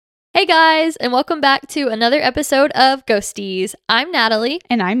Hey guys, and welcome back to another episode of Ghosties. I'm Natalie.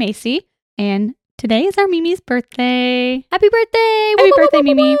 And I'm Macy. And today is our Mimi's birthday. Happy birthday! Happy birthday,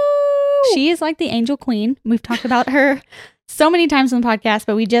 Mimi. She is like the angel queen. We've talked about her so many times on the podcast,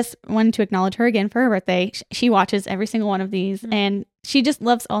 but we just wanted to acknowledge her again for her birthday. She watches every single one of these, and she just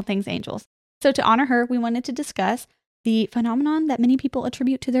loves all things angels. So to honor her, we wanted to discuss the phenomenon that many people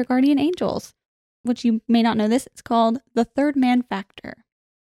attribute to their guardian angels, which you may not know this. It's called the third man factor.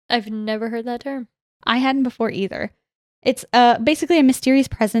 I've never heard that term. I hadn't before either. It's basically a mysterious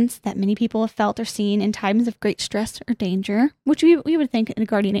presence that many people have felt or seen in times of great stress or danger, which we would think a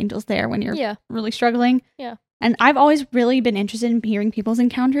guardian angel's there when you're really struggling. Yeah. And I've always really been interested in hearing people's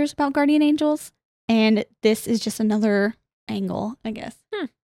encounters about guardian angels, and this is just another angle, I guess.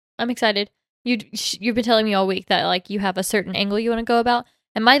 I'm excited. You've been telling me all week that like you have a certain angle you want to go about,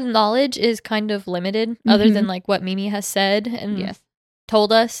 and my knowledge is kind of limited, other than like what Mimi has said and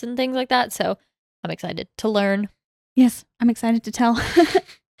told us and things like that. So I'm excited to learn. Yes, I'm excited to tell.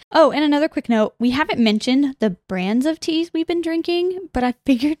 Oh, and another quick note. We haven't mentioned the brands of teas we've been drinking, but I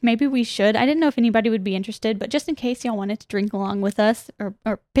figured maybe we should. I didn't know if anybody would be interested, but just in case y'all wanted to drink along with us or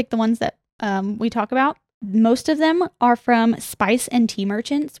pick the ones that we talk about. Most of them are from Spice and Tea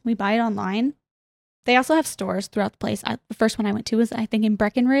Merchants. We buy it online. They also have stores throughout the place. The first one I went to was, I think, in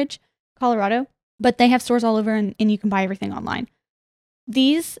Breckenridge, Colorado. But they have stores all over, and you can buy everything online.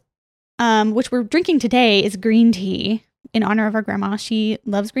 These, which we're drinking today, is green tea in honor of our grandma. She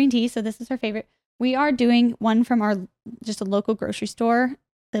loves green tea, so this is her favorite. We are doing one from just a local grocery store.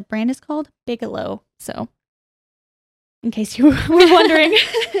 The brand is called Bigelow. So, in case you were wondering.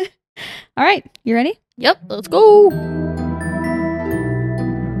 All right, you ready? Yep, let's go.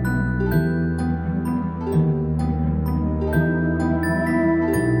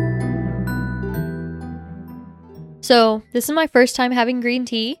 So this is my first time having green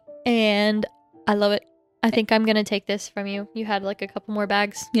tea, and I love it. I think I'm going to take this from you. You had like a couple more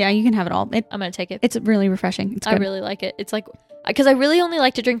bags. Yeah, you can have it all. I'm going to take it. It's really refreshing. It's good. I really like it. It's like, because I really only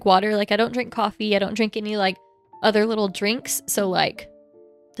like to drink water. Like I don't drink coffee. I don't drink any like other little drinks. So like,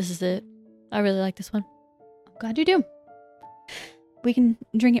 this is it. I really like this one. I'm glad you do. We can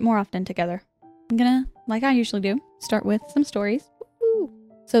drink it more often together. I'm going to, like I usually do, start with some stories. Woo.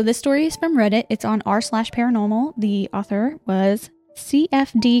 So this story is from Reddit. It's on r/paranormal. The author was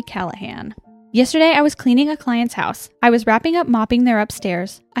CFD Callahan. Yesterday, I was cleaning a client's house. I was wrapping up mopping their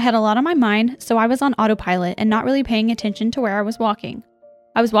upstairs. I had a lot on my mind, so I was on autopilot and not really paying attention to where I was walking.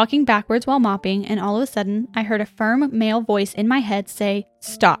 I was walking backwards while mopping, and all of a sudden, I heard a firm male voice in my head say,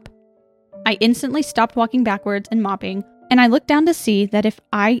 "Stop." I instantly stopped walking backwards and mopping, and I looked down to see that if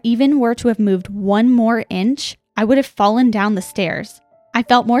I even were to have moved one more inch, I would have fallen down the stairs. I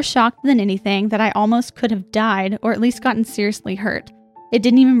felt more shocked than anything that I almost could have died or at least gotten seriously hurt. It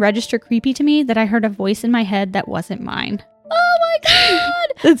didn't even register creepy to me that I heard a voice in my head that wasn't mine. Oh my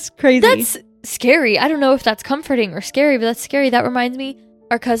God! That's crazy. That's scary. I don't know if that's comforting or scary, but that's scary. That reminds me,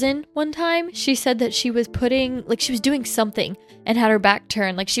 our cousin one time, she said that she was she was doing something and had her back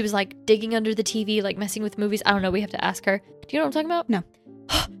turned. Like she was like digging under the TV, like messing with movies. I don't know. We have to ask her. Do you know what I'm talking about? No.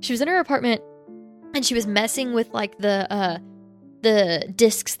 She was in her apartment and she was messing with like the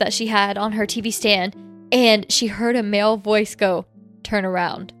discs that she had on her TV stand, and she heard a male voice go, "Turn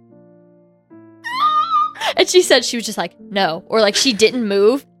around." And she said she was just like, no, or like she didn't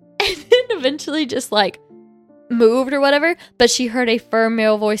move, and then eventually just like moved or whatever, but she heard a firm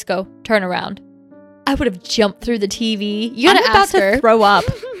male voice go, "Turn around." I would have jumped through the TV. You gotta ask her. To throw up.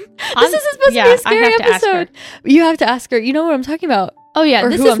 This isn't supposed to be a scary episode. You have to ask her. You know what I'm talking about. Oh yeah,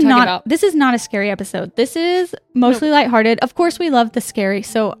 this is not a scary episode. This is mostly lighthearted. Of course, we love the scary,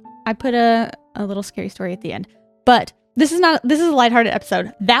 so I put a little scary story at the end. But this is a lighthearted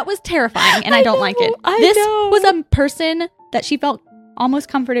episode. That was terrifying, and I don't like it. This was a person that she felt almost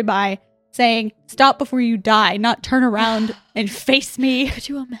comforted by saying, "Stop before you die, not turn around and face me." Could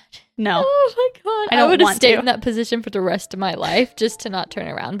you imagine? No. Oh my God. I would have stayed in that position for the rest of my life just to not turn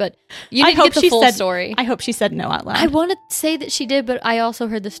around. But you didn't get the full story. I hope she said no out loud. I want to say that she did, but I also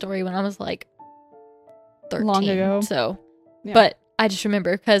heard the story when I was like 13. Long ago. So, yeah. But I just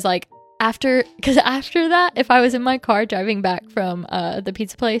remember because after that, if I was in my car driving back from the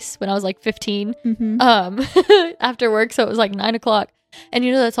pizza place when I was like 15, after work, so it was like 9 o'clock, and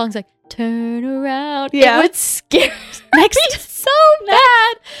you know that song's like, "Turn around." Yeah. It would scare me so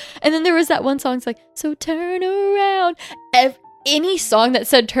bad. And then there was that one song, it's like, "So turn around." Any song that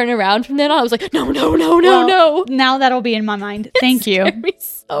said "turn around" from then on, I was like, no. Now that'll be in my mind. Thank you. It scared me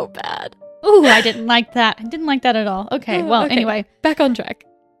so bad. Ooh, I didn't like that. I didn't like that at all. Okay, well, Okay. Anyway. Back on track.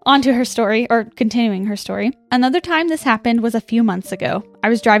 On to her story, or continuing her story. Another time this happened was a few months ago. I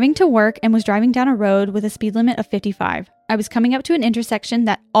was driving to work and was driving down a road with a speed limit of 55. I was coming up to an intersection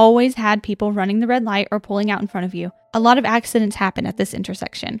that always had people running the red light or pulling out in front of you. A lot of accidents happen at this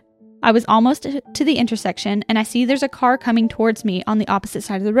intersection. I was almost to the intersection and I see there's a car coming towards me on the opposite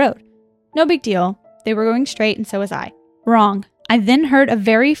side of the road. No big deal. They were going straight and so was I. Wrong. I then heard a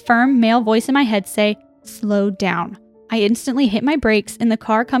very firm male voice in my head say, "Slow down." I instantly hit my brakes and the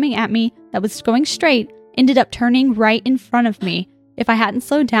car coming at me that was going straight ended up turning right in front of me. If I hadn't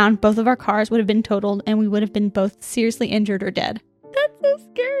slowed down, both of our cars would have been totaled and we would have been both seriously injured or dead. That's so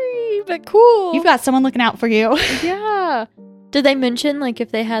scary, but cool. You've got someone looking out for you. Yeah. Did they mention, like,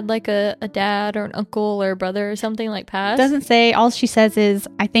 if they had, like, a dad or an uncle or a brother or something, like, pass? Doesn't say. All she says is,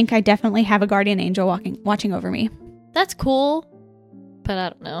 I think I definitely have a guardian angel watching over me. That's cool, but I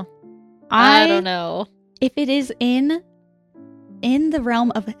don't know. I don't know. If it is in the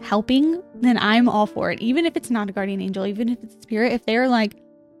realm of helping, then I'm all for it. Even if it's not a guardian angel, even if it's a spirit, if they're like,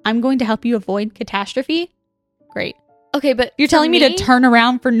 I'm going to help you avoid catastrophe, great. Okay, but you're telling me to turn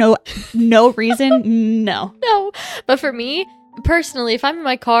around for no reason? No. No. But for me, personally, if I'm in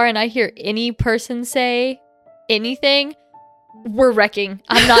my car and I hear any person say anything, we're wrecking.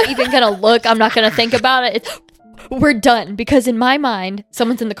 I'm not even going to look. I'm not going to think about it. We're done. Because in my mind,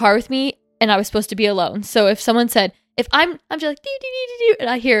 someone's in the car with me and I was supposed to be alone. So if someone said, if I'm just like, doo, and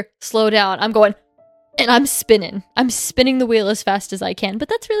I hear slow down, I'm going, and I'm spinning. I'm spinning the wheel as fast as I can. But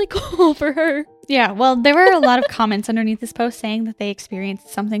that's really cool for her. Yeah, well, there were a lot of comments underneath this post saying that they experienced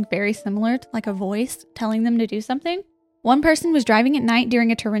something very similar to like a voice telling them to do something. One person was driving at night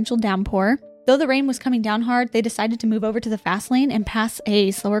during a torrential downpour. Though the rain was coming down hard, they decided to move over to the fast lane and pass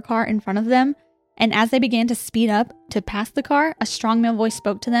a slower car in front of them. And as they began to speed up to pass the car, a strong male voice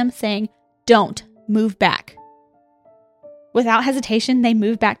spoke to them saying, "Don't move back." Without hesitation, they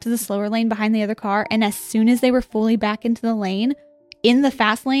moved back to the slower lane behind the other car, and as soon as they were fully back into the lane, in the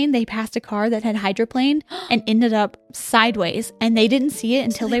fast lane, they passed a car that had hydroplaned and ended up sideways, and they didn't see it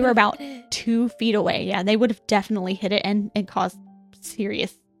until they were about 2 feet away. Yeah, they would have definitely hit it and caused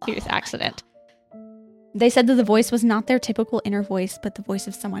serious accident. They said that the voice was not their typical inner voice, but the voice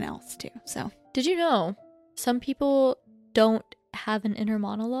of someone else too. So, did you know some people don't have an inner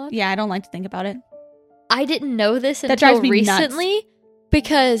monologue? Yeah, I don't like to think about it. I didn't know this until recently nuts.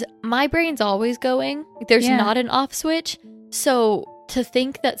 Because my brain's always going. There's not an off switch. So to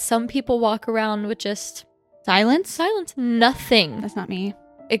think that some people walk around with just silence, nothing. That's not me.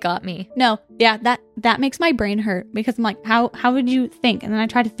 It got me. No, yeah, that makes my brain hurt because I'm like, how would you think? And then I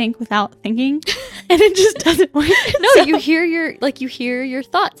try to think without thinking, and it just doesn't work. No, so. you hear your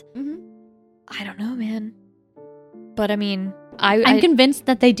thoughts. Mm-hmm. I don't know, man. But I mean, I'm convinced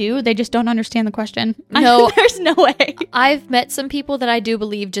that they do. They just don't understand the question. No, there's no way. I've met some people that I do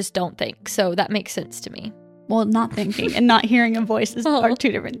believe just don't think, so that makes sense to me. Well, not thinking and not hearing a voice are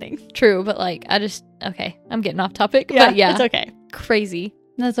two different things. True, but like, I'm getting off topic. Yeah, but yeah, it's okay. Crazy.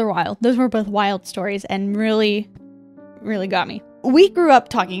 Those are wild. Those were both wild stories and really, really got me. We grew up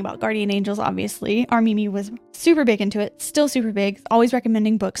talking about guardian angels, obviously. Our Mimi was super big into it, still super big, always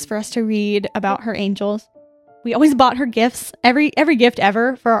recommending books for us to read about her angels. We always bought her gifts. Every gift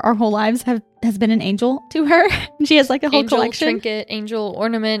ever for our whole lives has been an angel to her. She has like a whole collection. Angel trinket, angel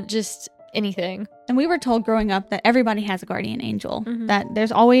ornament, just anything. And we were told growing up that everybody has a guardian angel. Mm-hmm. That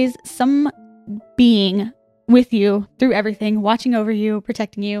there's always some being with you through everything, watching over you,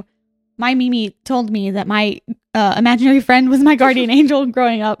 protecting you. My Mimi told me that my imaginary friend was my guardian angel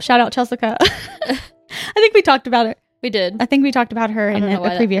growing up. Shout out Chelsea. I think we talked about it. We did. I think we talked about her in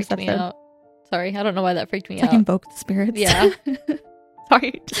a previous episode. Sorry, I don't know why that freaked me out. Like invoke the spirits. Yeah.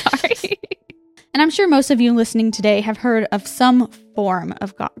 Sorry. And I'm sure most of you listening today have heard of some form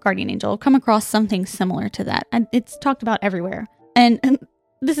of guardian angel, come across something similar to that. And it's talked about everywhere. And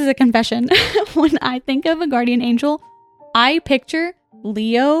this is a confession. When I think of a guardian angel, I picture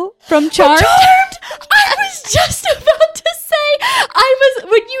Leo from Charmed. I was just about to say,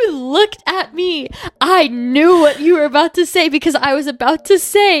 when you looked at me, I knew what you were about to say because I was about to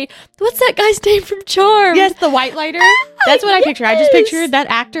say, what's that guy's name from Charmed? Yes, the white lighter. That's what I picture. I just pictured that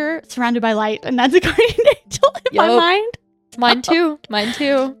actor surrounded by light, and that's a guardian angel in my mind. Mine too.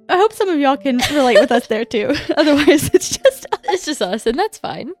 I hope some of y'all can relate with us there too. Otherwise, it's just us, and that's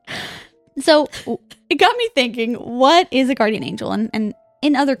fine. So it got me thinking, what is a guardian angel? And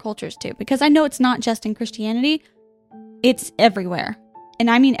in other cultures too, because I know it's not just in Christianity, it's everywhere. And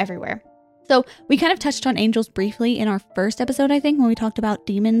I mean everywhere. So we kind of touched on angels briefly in our first episode, I think, when we talked about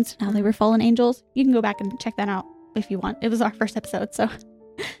demons and how they were fallen angels. You can go back and check that out if you want. It was our first episode, so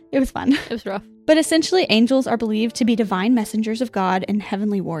It was fun. It was rough. But essentially, angels are believed to be divine messengers of God and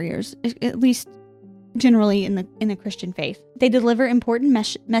heavenly warriors, at least generally in the Christian faith. They deliver important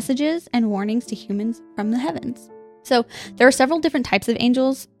messages and warnings to humans from the heavens. So there are several different types of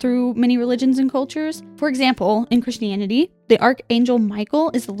angels through many religions and cultures. For example, in Christianity, the archangel Michael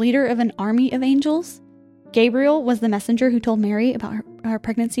is the leader of an army of angels. Gabriel was the messenger who told Mary about her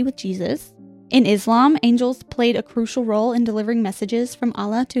pregnancy with Jesus. In Islam, angels played a crucial role in delivering messages from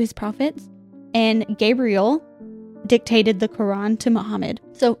Allah to his prophets. And Gabriel dictated the Quran to Muhammad.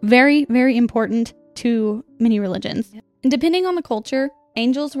 So very, very important to many religions. And depending on the culture,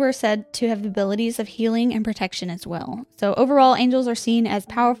 angels were said to have abilities of healing and protection as well. So overall, angels are seen as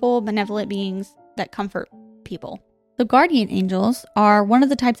powerful, benevolent beings that comfort people. The guardian angels are one of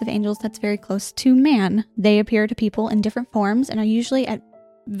the types of angels that's very close to man. They appear to people in different forms and are usually at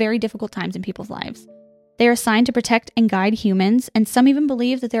very difficult times in people's lives. They are assigned to protect and guide humans, and some even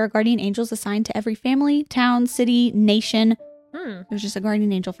believe that there are guardian angels assigned to every family, town, city, nation. There's just a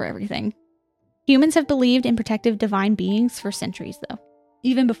guardian angel for everything. Humans have believed in protective divine beings for centuries, though,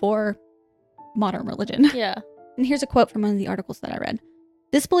 even before modern religion. Yeah. And here's a quote from one of the articles that I read.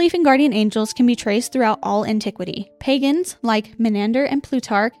 This belief in guardian angels can be traced throughout all antiquity. Pagans like Menander and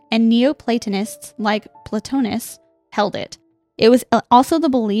Plutarch and Neoplatonists like Plotinus held it. It was also the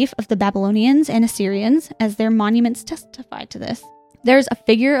belief of the Babylonians and Assyrians, as their monuments testify to this. There's a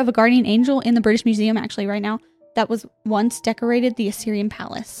figure of a guardian angel in the British Museum, actually, right now, that was once decorated the Assyrian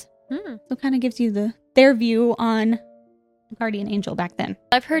palace. So it kind of gives you their view on guardian angel back then.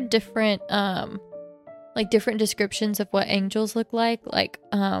 I've heard different different descriptions of what angels look like.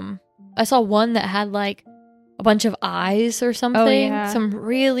 I saw one that had like a bunch of eyes or something. Oh, yeah. Some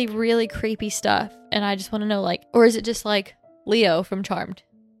really, really creepy stuff. And I just want to know, like, or is it just like Leo from Charmed?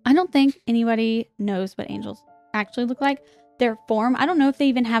 I don't think anybody knows what angels actually look like. Their form, I don't know if they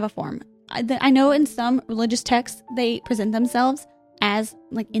even have a form. I know in some religious texts, they present themselves as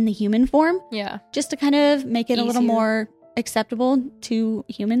like in the human form. Yeah. Just to kind of make it a little more acceptable to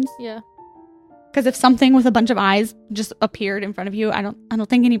humans. Yeah. Because if something with a bunch of eyes just appeared in front of you, I don't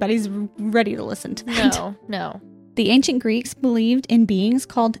think anybody's ready to listen to that. No. The ancient Greeks believed in beings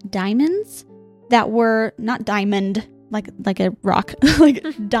called daimons that were not diamond, like a rock, like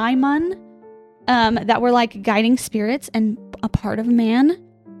daimon, that were like guiding spirits and a part of man.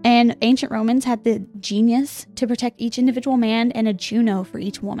 And ancient Romans had the genius to protect each individual man and a Juno for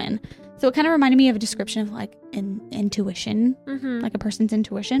each woman. So it kind of reminded me of a description of like an intuition, like a person's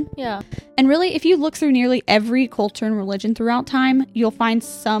intuition. Yeah. And really, if you look through nearly every culture and religion throughout time, you'll find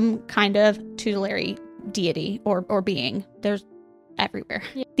some kind of tutelary deity or being. There's everywhere.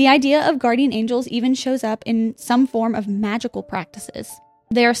 Yeah. The idea of guardian angels even shows up in some form of magical practices.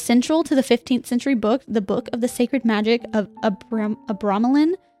 They are central to the 15th century book, the Book of the Sacred Magic of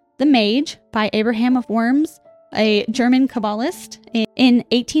Abramelin the Mage by Abraham of Worms, a German Kabbalist. In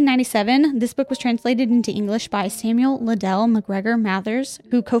 1897, this book was translated into English by Samuel Liddell MacGregor Mathers,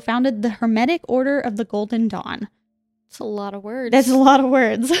 who co-founded the Hermetic Order of the Golden Dawn. That's a lot of words. That's a lot of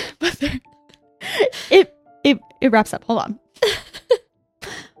words. But it wraps up. Hold on.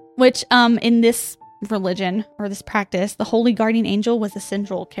 Which, in this religion or this practice, the holy guardian angel was the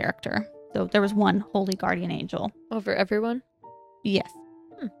central character. So there was one holy guardian angel. Over everyone? Yes.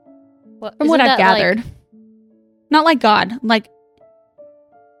 What, from what I've gathered. Not like God. Like...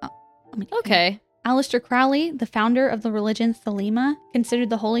 okay. Aleister Crowley, the founder of the religion Thelema,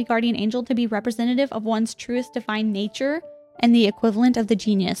 considered the holy guardian angel to be representative of one's truest divine nature and the equivalent of the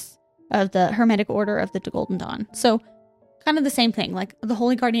genius of the Hermetic Order of the Golden Dawn. So, kind of the same thing. Like, the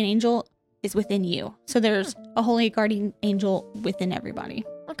holy guardian angel is within you. So there's a holy guardian angel within everybody.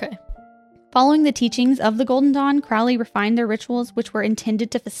 Okay. Following the teachings of the Golden Dawn, Crowley refined their rituals, which were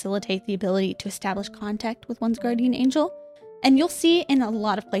intended to facilitate the ability to establish contact with one's guardian angel. And you'll see in a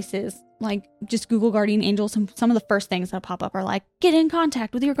lot of places, like just Google guardian angels, some of the first things that pop up are like, get in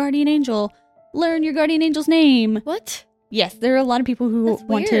contact with your guardian angel, learn your guardian angel's name. What? Yes, there are a lot of people who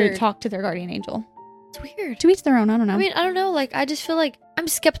want to talk to their guardian angel. It's weird. To each their own, I don't know. I mean, I don't know, like, I just feel like I'm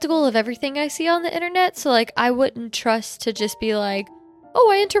skeptical of everything I see on the internet, so like, I wouldn't trust to just be like, oh,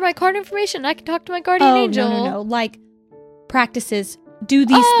 I enter my card information, I can talk to my guardian angel. No. Like, practices, do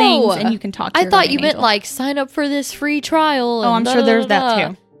these things, and you can talk to your I thought guardian you meant, angel. Like, sign up for this free trial. I'm sure there's that,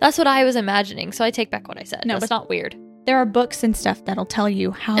 too. That's what I was imagining, so I take back what I said. No, but it's not weird. There are books and stuff that'll tell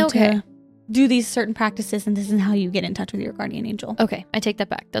you how to do these certain practices, and this is how you get in touch with your guardian angel. Okay, I take that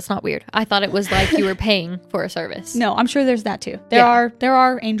back. That's not weird. I thought it was like you were paying for a service. No, I'm sure there's that too. There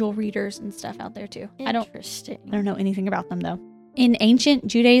are angel readers and stuff out there too. Interesting. I don't know anything about them though. In ancient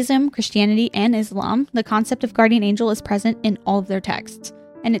Judaism, Christianity, and Islam, the concept of guardian angel is present in all of their texts.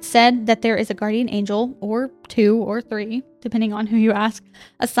 And it's said that there is a guardian angel, or 2 or 3, depending on who you ask,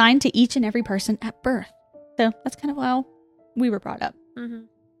 assigned to each and every person at birth. So that's kind of how we were brought up. Mm-hmm.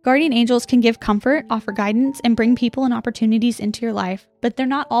 Guardian angels can give comfort, offer guidance, and bring people and opportunities into your life, but they're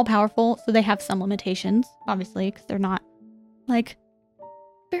not all powerful, so they have some limitations, obviously, because they're not like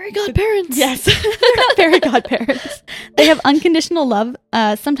fairy godparents. Yes, they're not fairy godparents. They have unconditional love,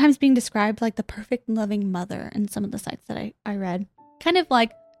 sometimes being described like the perfect loving mother in some of the sites that I read. Kind of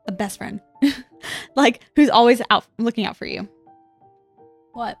like a best friend, like who's always out looking out for you.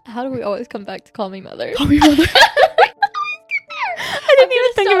 What? How do we always come back to call me mother? Call me mother. I didn't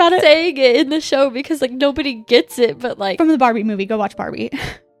even think about it. Saying it in the show because like nobody gets it, but like from the Barbie movie, go watch Barbie.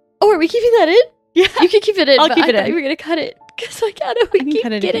 Oh, are we keeping that in? Yeah, you can keep it in. I'll keep it in. You were gonna cut it because like how do we keep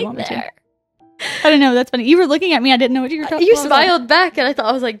cut it getting if you want me there? I don't know. That's funny. You were looking at me. I didn't know what you were talking. You smiled back, and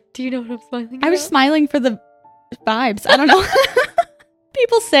I was like, "Do you know what I'm smiling about?" I was smiling for the vibes. I don't know.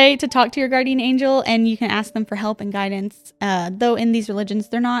 People say to talk to your guardian angel, and you can ask them for help and guidance. Though in these religions,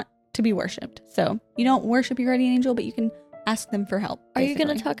 they're not to be worshipped, so you don't worship your guardian angel, but you can ask them for help. Are you going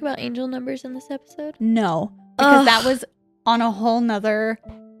to talk about angel numbers in this episode? No, because that was on a whole nother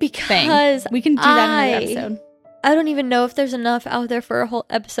thing. We can do that in another episode. I don't even know if there's enough out there for a whole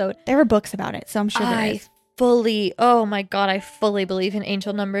episode. There were books about it, so I'm sure there is. Oh my God, I fully believe in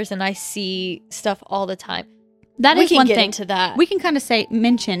angel numbers, and I see stuff all the time. That is one thing. Into that. We can kind of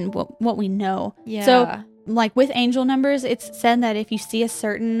mention what we know. Yeah. So, like with angel numbers, it's said that if you see a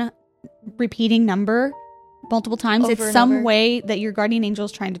certain repeating number multiple times, it's some way that your guardian angel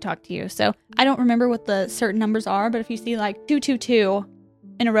is trying to talk to you. So I don't remember what the certain numbers are, but if you see like 222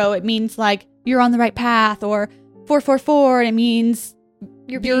 in a row, it means like you're on the right path, or 444, and it means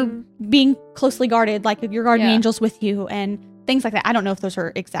you're being closely guarded, like your guardian angel's with you, and things like that. I don't know if those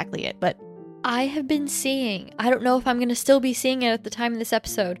are exactly it, but I have been seeing, I don't know if I'm going to still be seeing it at the time of this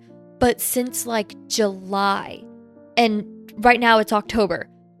episode, but since like July, and right now it's October,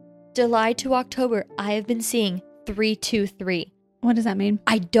 July to October, I have been seeing 323. What does that mean?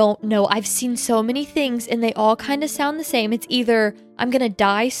 I don't know. I've seen so many things and they all kind of sound the same. It's either I'm going to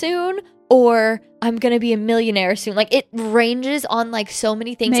die soon or I'm going to be a millionaire soon. Like it ranges on like so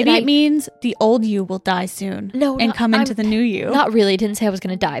many things. Maybe it means the old you will die soon. And come into the new you. Not really. It didn't say I was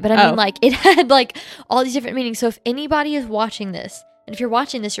going to die, but I mean like it had like all these different meanings. So if anybody is watching this, and if you're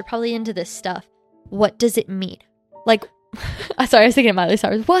watching this, you're probably into this stuff. What does it mean? Like, sorry, I was thinking of Miley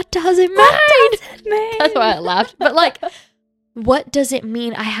Cyrus. What does it mean? What does it mean? That's why I laughed. But like, what does it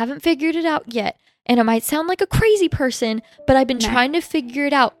mean? I haven't figured it out yet. And I might sound like a crazy person, but I've been trying to figure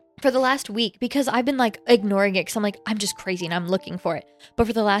it out for the last week because I've been like ignoring it because I'm like, I'm just crazy and I'm looking for it. But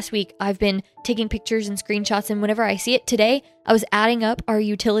for the last week, I've been taking pictures and screenshots. And whenever I see it today, I was adding up our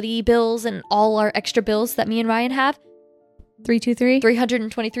utility bills and all our extra bills that me and Ryan have. 323?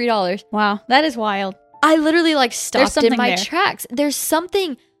 $323. Wow, that is wild. I literally like stopped in my tracks. There's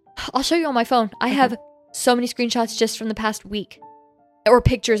something. I'll show you on my phone. I have so many screenshots just from the past week, or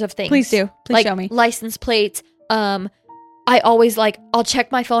pictures of things. Please do. Please like, show me. License plates. I always like. I'll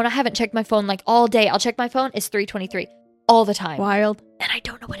check my phone. I haven't checked my phone like all day. I'll check my phone. It's 323 all the time. Wild. And I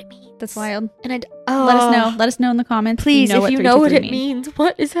don't know what it means. That's wild. And let us know. Let us know in the comments. Please, if you know what it means.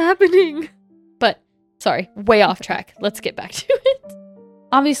 What is happening? But sorry, way off track. Let's get back to it.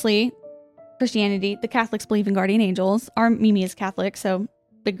 Obviously, Christianity, the Catholics believe in guardian angels. Our Mimi is Catholic, so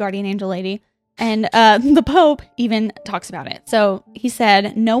big guardian angel lady. And the Pope even talks about it. So he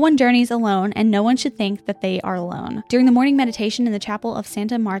said, no one journeys alone, and no one should think that they are alone. During the morning meditation in the chapel of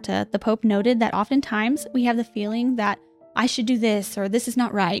Santa Marta, the Pope noted that oftentimes we have the feeling that I should do this, or this is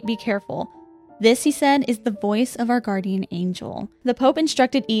not right, be careful. This, he said, is the voice of our guardian angel. The Pope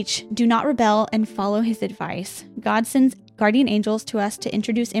instructed each, do not rebel and follow his advice. God sends guardian angels to us to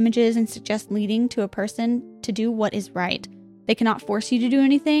introduce images and suggest leading to a person to do what is right. They cannot force you to do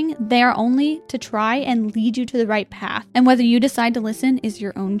anything. They are only to try and lead you to the right path. And whether you decide to listen is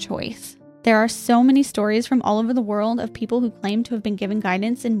your own choice. There are so many stories from all over the world of people who claim to have been given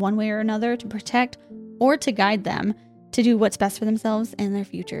guidance in one way or another to protect or to guide them to do what's best for themselves and their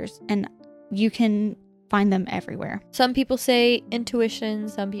futures. And you can find them everywhere. Some people say intuition.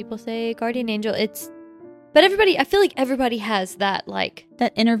 Some people say guardian angel. But everybody, I feel like everybody has that, like...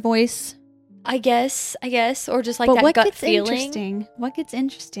 that inner voice. I guess, or just like but that gut feeling. What gets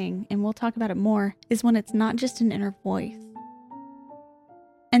interesting, and we'll talk about it more, is when it's not just an inner voice.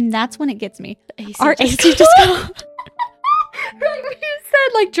 And that's when it gets me. Our AC just got Right when you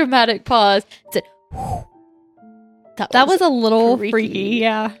said like dramatic pause. It said, that was a little freaky.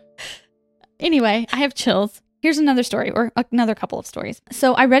 Yeah. Anyway, I have chills. Here's another story, or another couple of stories.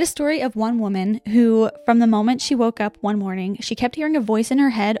 So I read a story of one woman who, from the moment she woke up one morning, she kept hearing a voice in her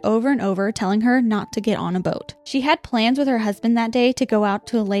head over and over telling her not to get on a boat. She had plans with her husband that day to go out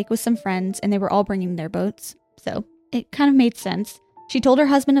to a lake with some friends, and they were all bringing their boats. So it kind of made sense. She told her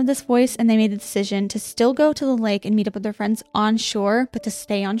husband of this voice, and they made the decision to still go to the lake and meet up with their friends on shore, but to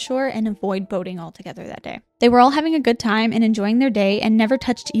stay on shore and avoid boating altogether that day. They were all having a good time and enjoying their day and never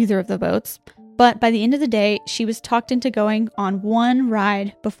touched either of the boats. But by the end of the day, she was talked into going on one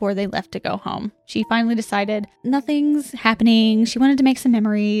ride before they left to go home. She finally decided nothing's happening. She wanted to make some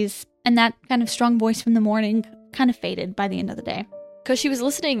memories. And that kind of strong voice from the morning kind of faded by the end of the day. Because she was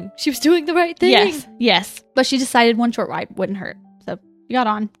listening. She was doing the right thing. Yes. But she decided one short ride wouldn't hurt. So she got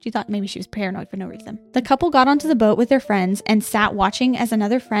on. She thought maybe she was paranoid for no reason. The couple got onto the boat with their friends and sat watching as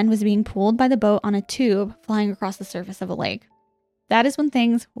another friend was being pulled by the boat on a tube flying across the surface of a lake. That is when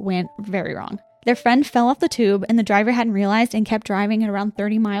things went very wrong. Their friend fell off the tube and the driver hadn't realized and kept driving at around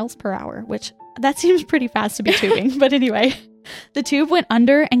 30 miles per hour, which that seems pretty fast to be tubing. But anyway, the tube went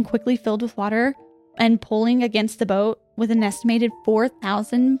under and quickly filled with water and pulling against the boat with an estimated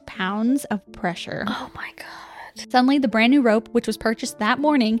 4,000 pounds of pressure. Oh my God. Suddenly, the brand new rope, which was purchased that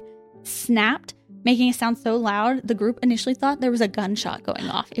morning, snapped, making a sound so loud, the group initially thought there was a gunshot going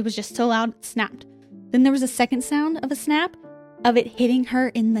off. It was just so loud, it snapped. Then there was a second sound of a snap of it hitting her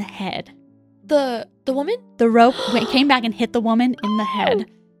in the head. The woman? The rope came back and hit the woman in the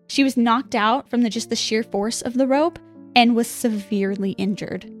head. She was knocked out from just the sheer force of the rope and was severely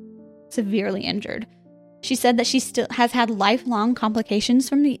injured. She said that she still has had lifelong complications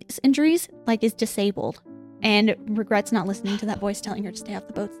from these injuries, like is disabled, and regrets not listening to that voice telling her to stay off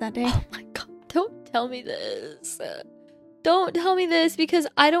the boats that day. Oh my God. Don't tell me this. Don't tell me this because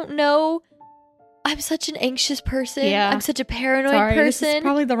I don't know. I'm such an anxious person. Yeah. I'm such a paranoid Sorry, person. this is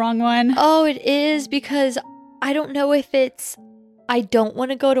probably the wrong one. Oh, it is because I don't know if it's I don't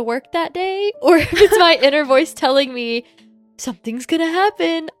want to go to work that day or if it's my inner voice telling me something's going to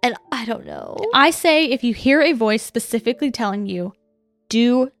happen and I don't know. I say if you hear a voice specifically telling you,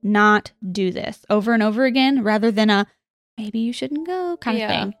 do not do this over and over again rather than a maybe you shouldn't go kind of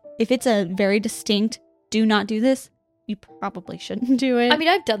thing. If it's a very distinct do not do this, you probably shouldn't do it. I mean,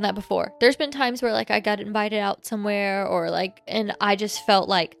 I've done that before. There's been times where like I got invited out somewhere or like, and I just felt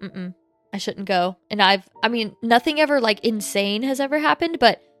like, I shouldn't go. And I mean, nothing ever like insane has ever happened,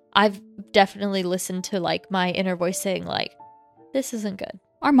 but I've definitely listened to like my inner voice saying like, this isn't good.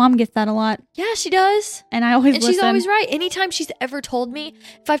 Our mom gets that a lot. Yeah, she does. And I always listen. And she's always right. Anytime she's ever told me,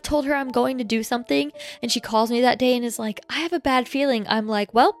 if I've told her I'm going to do something and she calls me that day and is like, I have a bad feeling. I'm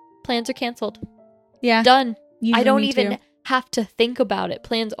like, well, plans are canceled. Yeah. Done. Usually I don't me even too. have to think about it.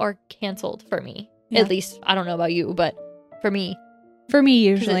 Plans are canceled for me. Yeah. At least, I don't know about you, but for me. For me,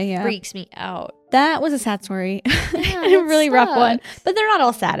 usually, it freaks me out. That was a sad story. Yeah, a really sucks. rough one. But they're not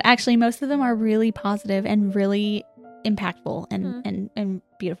all sad. Actually, most of them are really positive and really impactful and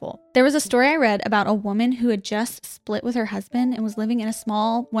beautiful. There was a story I read about a woman who had just split with her husband and was living in a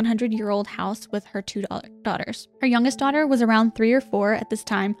small 100-year-old house with her two daughters. Her youngest daughter was around 3 or 4 at this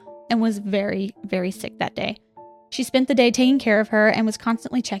time and was very, very sick that day. She spent the day taking care of her and was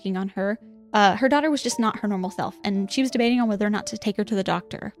constantly checking on her. Her daughter was just not her normal self, and she was debating on whether or not to take her to the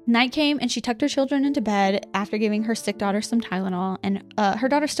doctor. Night came, and she tucked her children into bed after giving her sick daughter some Tylenol, and her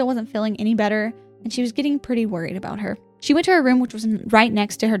daughter still wasn't feeling any better, and she was getting pretty worried about her. She went to her room, which was right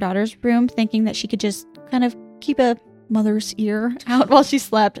next to her daughter's room, thinking that she could just kind of keep a mother's ear out while she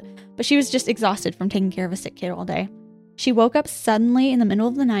slept, but she was just exhausted from taking care of a sick kid all day. She woke up suddenly in the middle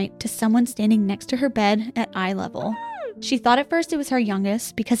of the night to someone standing next to her bed at eye level. She thought at first it was her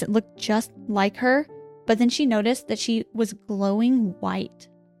youngest because it looked just like her, but then she noticed that she was glowing white,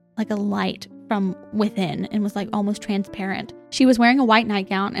 like a light from within, and was like almost transparent. She was wearing a white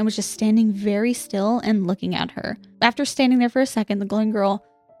nightgown and was just standing very still and looking at her. After standing there for a second, the glowing girl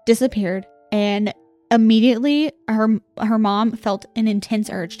disappeared, and immediately her mom felt an intense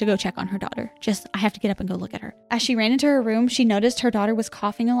urge to go check on her daughter. I have to get up and go look at her. As she ran into her room, she noticed her daughter was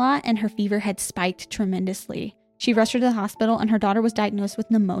coughing a lot and her fever had spiked tremendously. She rushed her to the hospital, and her daughter was diagnosed with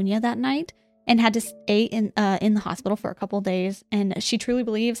pneumonia that night and had to stay in the hospital for a couple of days. And she truly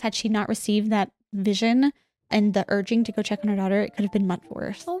believes had she not received that vision and the urging to go check on her daughter, it could have been much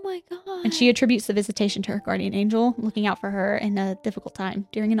worse. Oh my God. And she attributes the visitation to her guardian angel looking out for her in a difficult time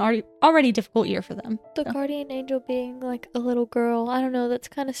during an already difficult year for them. The guardian angel being like a little girl. I don't know. That's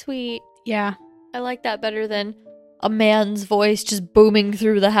kind of sweet. Yeah. I like that better than a man's voice just booming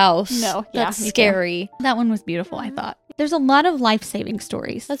through the house. No, that's scary. That one was beautiful, I thought. There's a lot of life-saving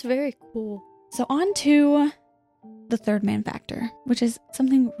stories. That's very cool. So on to the third man factor, which is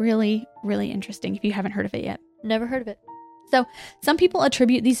something really, really interesting if you haven't heard of it yet. Never heard of it. So some people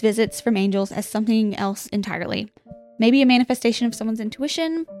attribute these visits from angels as something else entirely. Maybe a manifestation of someone's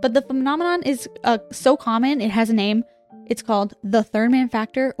intuition, but the phenomenon is so common, it has a name. It's called the third man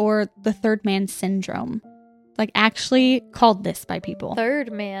factor or the third man syndrome. Like actually called this by people.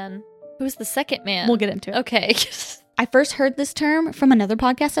 Third man. Who's the second man? We'll get into it. Okay. I first heard this term from another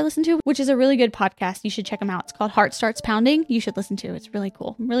podcast I listened to, which is a really good podcast. You should check them out. It's called Heart Starts Pounding. You should listen to. It's really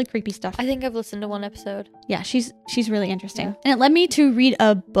cool. Really creepy stuff. I think I've listened to one episode. Yeah, she's really interesting. Yeah. And it led me to read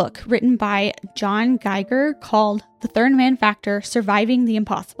a book written by John Geiger called The Third Man Factor: Surviving the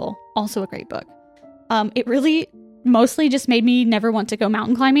Impossible. Also a great book. It really mostly just made me never want to go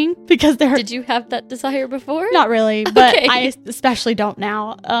mountain climbing because Did you have that desire before? Not really, but Okay. I especially don't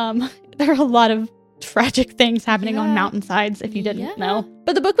now. There are a lot of tragic things happening on mountainsides if you didn't know.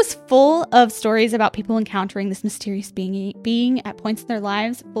 But the book was full of stories about people encountering this mysterious being at points in their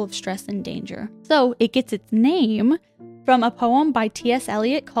lives full of stress and danger. So it gets its name from a poem by T.S.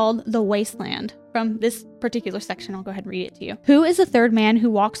 Eliot called The Wasteland. From this particular section, I'll go ahead and read it to you. Who is the third man who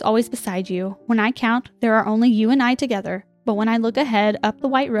walks always beside you? When I count, there are only you and I together. But when I look ahead up the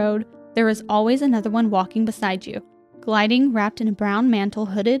white road, there is always another one walking beside you, gliding wrapped in a brown mantle,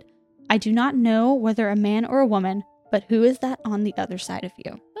 hooded. I do not know whether a man or a woman, but who is that on the other side of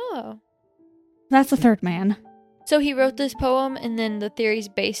you? Oh. That's the third man. So he wrote this poem and then the theory's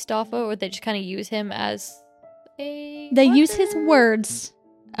based off of, or they just kind of use him as a... They use his words,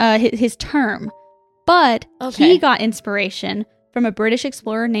 his term, but he got inspiration from a British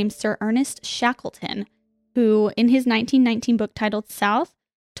explorer named Sir Ernest Shackleton, who in his 1919 book titled South,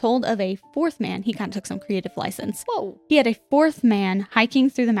 told of a fourth man. He kind of took some creative license. Whoa. He had a fourth man hiking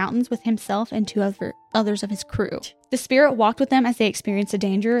through the mountains with himself and two others of his crew. The spirit walked with them as they experienced a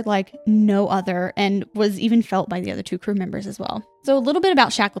danger like no other and was even felt by the other two crew members as well. So a little bit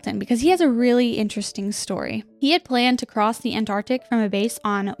about Shackleton, because he has a really interesting story. He had planned to cross the Antarctic from a base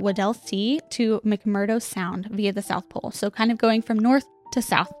on Weddell Sea to McMurdo Sound via the South Pole. So kind of going from north to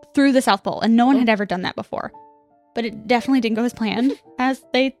south through the South Pole. And no one had ever done that before. But it definitely didn't go as planned, as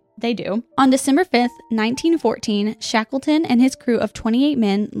they do. On December 5th, 1914, Shackleton and his crew of 28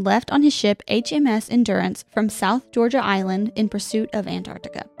 men left on his ship HMS Endurance from South Georgia Island in pursuit of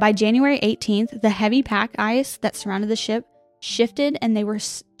Antarctica. By January 18th, the heavy pack ice that surrounded the ship shifted and they were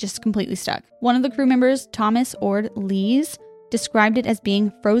just completely stuck. One of the crew members, Thomas Ord Lees, described it as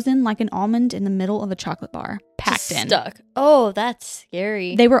being frozen like an almond in the middle of a chocolate bar. Packed in. Stuck. Oh, that's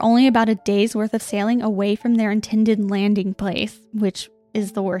scary. They were only about a day's worth of sailing away from their intended landing place, which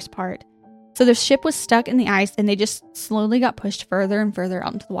is the worst part. So their ship was stuck in the ice and they just slowly got pushed further and further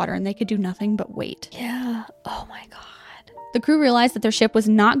out into the water and they could do nothing but wait. Yeah. Oh my God. The crew realized that their ship was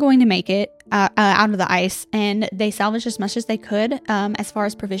not going to make it out of the ice, and they salvaged as much as they could as far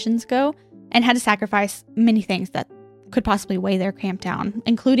as provisions go, and had to sacrifice many things that could possibly weigh their camp down,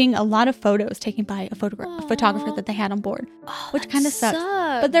 including a lot of photos taken by a photographer that they had on board, which kind of sucks.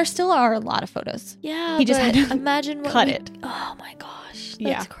 But there still are a lot of photos. Yeah, he just had to imagine what cut it. Oh my gosh,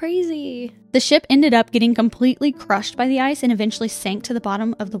 that's crazy. The ship ended up getting completely crushed by the ice and eventually sank to the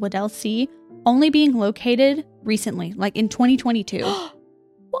bottom of the Weddell Sea, only being located recently, like in 2022.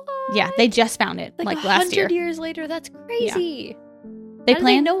 What? Yeah, they just found it like last year. 100 years later. That's crazy. Yeah. They How did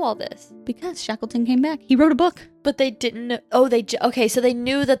planned they know all this? because Shackleton came back. He wrote a book. But they didn't know. Oh, okay, so they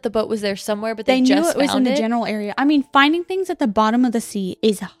knew that the boat was there somewhere, but They knew just it was in found the general area. I mean, finding things at the bottom of the sea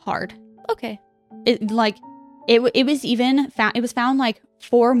is hard. Okay. It was even found. It was found like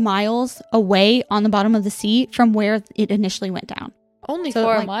 4 miles away on the bottom of the sea from where it initially went down. Only So,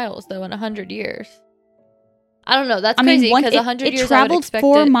 4 like- miles though in 100 years. I don't know. That's crazy because 100 it years traveled I would expect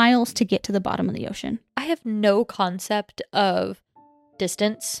 4 it. miles to get to the bottom of the ocean. I have no concept of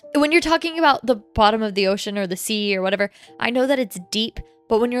distance. When you're talking about the bottom of the ocean or the sea or whatever, I know that it's deep,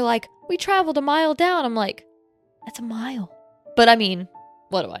 but when you're like, we traveled a mile down, I'm like, that's a mile. But I mean,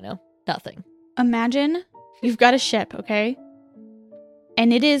 what do I know? Nothing. Imagine you've got a ship, okay?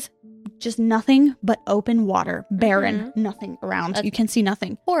 And it is just nothing but open water, barren, nothing around. That's you can see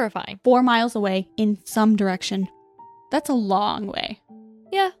nothing. horrifying. 4 miles away in some direction. That's a long way.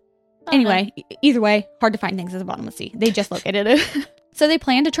 Yeah. Anyway, either way, hard to find things at the bottom of the sea. They just located it. So they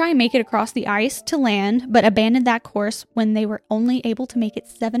planned to try and make it across the ice to land, but abandoned that course when they were only able to make it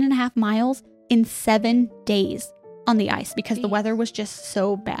 7.5 miles in 7 days on the ice because the weather was just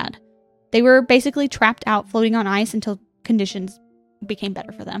so bad. They were basically trapped out floating on ice until conditions became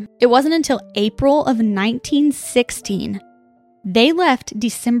better for them. It wasn't until April of 1916. They left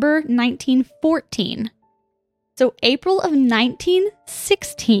December 1914. So April of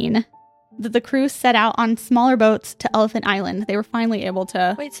 1916 that the crew set out on smaller boats to Elephant Island. They were finally able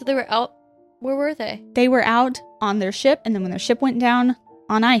to... Wait, so they were out Where were they? They were out on their ship, and then when their ship went down,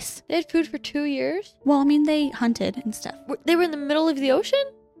 on ice. They had food for 2 years? Well, I mean, they hunted and stuff. They were in the middle of the ocean?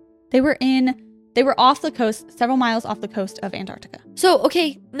 They were off the coast, several miles off the coast of Antarctica. So,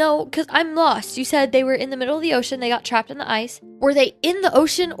 okay, no, because I'm lost. You said they were in the middle of the ocean. They got trapped in the ice. Were they in the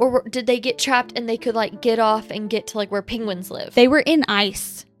ocean, or did they get trapped and they could, like, get off and get to, like, where penguins live? They were in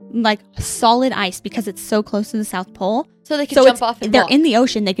ice, like solid ice, because it's so close to the South Pole. So they could jump off and walk. They're in the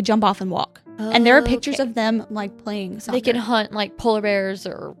ocean. They could jump off and walk. And there are pictures of them, like, playing soccer. They can hunt, like, polar bears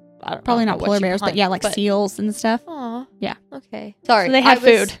or... I don't Probably know not polar bears, but yeah, like seals and stuff. Aw. Yeah. Okay. Sorry. So they had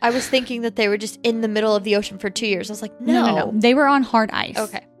food. I was thinking that they were just in the middle of the ocean for 2 years. I was like, no. They were on hard ice.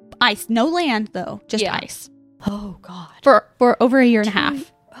 Okay. Ice. No land, though. Just ice. Oh, God. For over a year and a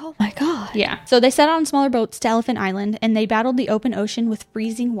half. Oh, my God. Yeah. So they set out on smaller boats to Elephant Island, and they battled the open ocean with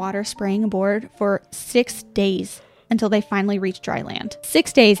freezing water spraying aboard for 6 days until they finally reached dry land.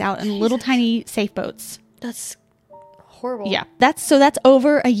 6 days out in little tiny safe boats. That's horrible. Yeah. That's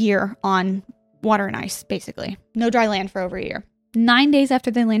over a year on water and ice, basically. No dry land for over a year. 9 days after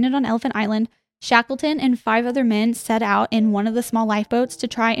they landed on Elephant Island, Shackleton and 5 other men set out in one of the small lifeboats to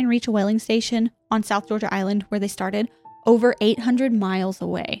try and reach a whaling station on South Georgia Island, where they started, over 800 miles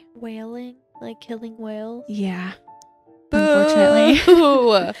away. Whaling? Like killing whales? Yeah. Boo!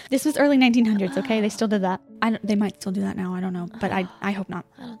 Unfortunately. This was early 1900s, okay? They still did that. They might still do that now. I don't know. But I hope not.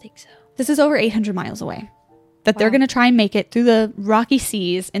 I don't think so. This is over 800 miles away. That they're going to try and make it through the rocky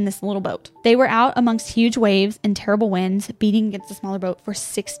seas in this little boat. They were out amongst huge waves and terrible winds, beating against the smaller boat for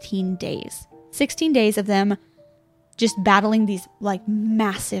 16 days. 16 days of them just battling these like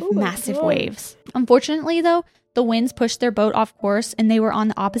massive waves. Unfortunately, though, the winds pushed their boat off course, and they were on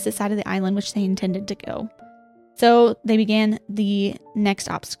the opposite side of the island, which they intended to go. So they began the next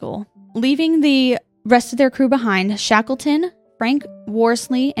obstacle. Leaving the rest of their crew behind, Shackleton, Frank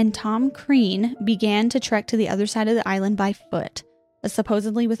Worsley, and Tom Crean began to trek to the other side of the island by foot,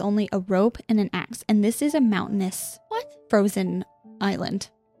 supposedly with only a rope and an axe. And this is a mountainous, frozen island.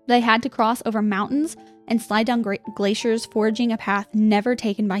 They had to cross over mountains and slide down glaciers, forging a path never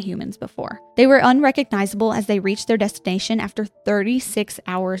taken by humans before. They were unrecognizable as they reached their destination after 36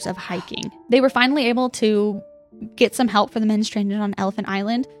 hours of hiking. They were finally able to get some help for the men stranded on Elephant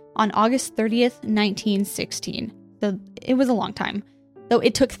Island on August 30th, 1916. So it was a long time, though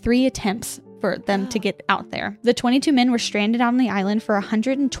it took 3 attempts for them to get out there. The 22 men were stranded on the island for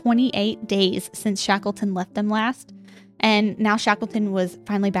 128 days since Shackleton left them last, and now Shackleton was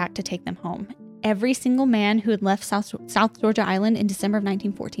finally back to take them home. Every single man who had left South Georgia Island in December of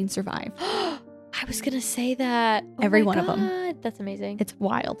 1914 survived. I was going to say that. Every one of them. That's amazing. It's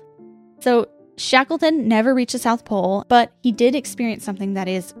wild. So Shackleton never reached the South Pole, but he did experience something that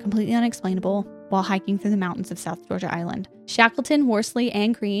is completely unexplainable while hiking through the mountains of South Georgia Island. Shackleton, Worsley,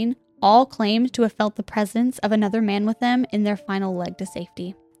 and Crean all claimed to have felt the presence of another man with them in their final leg to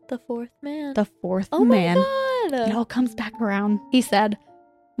safety. The fourth man. The fourth oh man. Oh my God. It all comes back around. He said,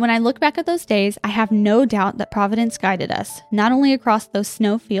 "When I look back at those days, I have no doubt that Providence guided us, not only across those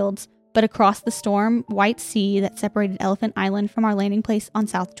snow fields, but across the storm white sea that separated Elephant Island from our landing place on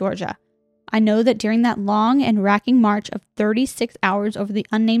South Georgia. I know that during that long and racking march of 36 hours over the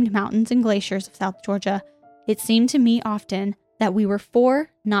unnamed mountains and glaciers of South Georgia, it seemed to me often that we were 4,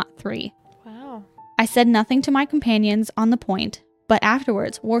 not 3. Wow. I said nothing to my companions on the point, but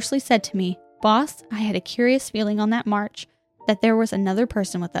afterwards, Worsley said to me, 'Boss, I had a curious feeling on that march that there was another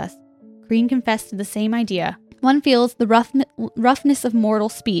person with us.' Crean confessed to the same idea. One feels the roughness of mortal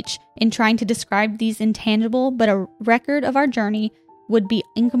speech in trying to describe these intangible, but a record of our journey would be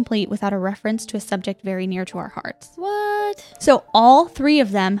incomplete without a reference to a subject very near to our hearts." What? So all 3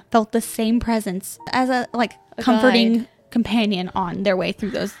 of them felt the same presence as a comforting guide. companion on their way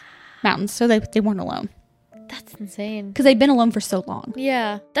through those mountains. So they weren't alone. That's insane. Because they'd been alone for so long.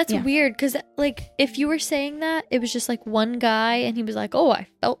 Yeah. That's weird. Because, like, if you were saying that, it was just, like, one guy and he was like, "Oh, I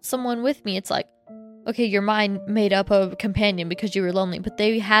felt someone with me." It's like, okay, your mind made up a companion because you were lonely. But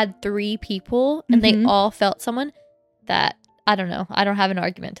they had 3 people and they all felt someone. That, I don't know. I don't have an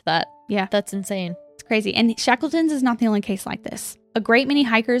argument to that. Yeah. That's insane. It's crazy. And Shackleton's is not the only case like this. A great many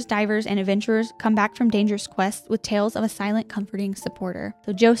hikers, divers, and adventurers come back from dangerous quests with tales of a silent, comforting supporter.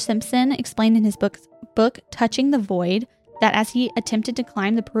 So Joe Simpson explained in his book Touching the Void that as he attempted to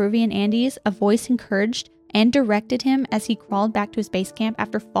climb the Peruvian Andes, a voice encouraged and directed him as he crawled back to his base camp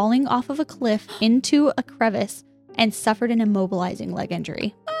after falling off of a cliff into a crevice and suffered an immobilizing leg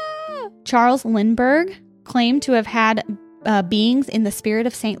injury. Charles Lindbergh claimed to have had beings in the spirit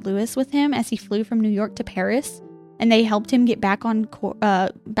of St. Louis with him as he flew from New York to Paris, and they helped him get back on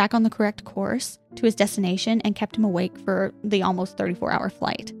the correct course to his destination and kept him awake for the almost 34-hour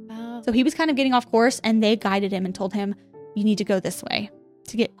flight. Wow. So he was kind of getting off course, and they guided him and told him, you need to go this way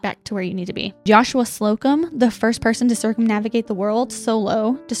to get back to where you need to be. Joshua Slocum, the first person to circumnavigate the world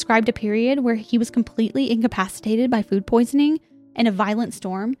solo, described a period where he was completely incapacitated by food poisoning and a violent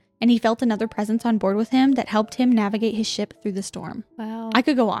storm, and he felt another presence on board with him that helped him navigate his ship through the storm. Wow. I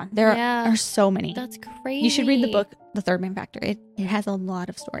could go on. There are so many. That's crazy. You should read the book, The Third Man Factor. It has a lot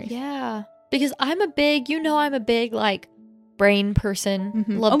of stories. Yeah. Because I'm a big, like, brain person.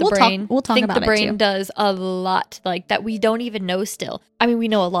 Mm-hmm. Love the brain. We'll talk about it, the brain too. does a lot, like, that we don't even know still. I mean, we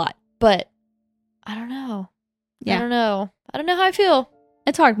know a lot, but I don't know. Yeah. I don't know how I feel.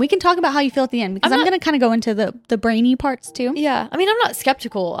 It's hard. We can talk about how you feel at the end, because I'm going to kind of go into the brainy parts, too. Yeah. I mean, I'm not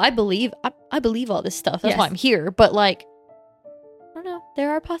skeptical. I believe all this stuff. That's why I'm here. But, like, I don't know.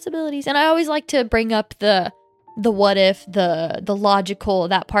 There are possibilities. And I always like to bring up the what if, the logical,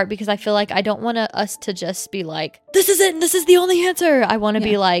 that part, because I feel like I don't want us to just be like, this is it and this is the only answer. I want to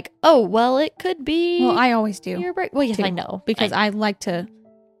be like, oh, well, it could be. Well, I always do. Your brain. Well, yes, too, I know. Because I like to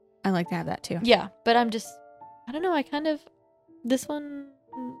have that too. Yeah, but I don't know. This one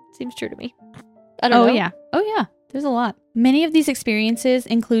seems true to me. I don't know. Oh yeah. There's a lot. Many of these experiences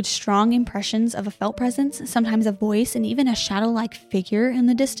include strong impressions of a felt presence, sometimes a voice, and even a shadow-like figure in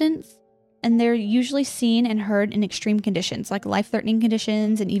the distance. And they're usually seen and heard in extreme conditions, like life-threatening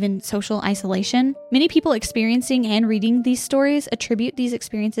conditions and even social isolation. Many people experiencing and reading these stories attribute these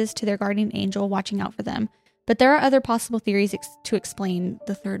experiences to their guardian angel watching out for them. But there are other possible theories to explain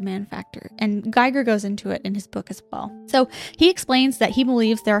the third man factor, and Geiger goes into it in his book as well. So he explains that he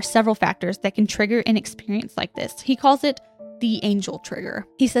believes there are several factors that can trigger an experience like this. He calls it the angel trigger.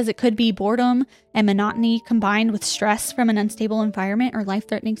 He says it could be boredom and monotony combined with stress from an unstable environment or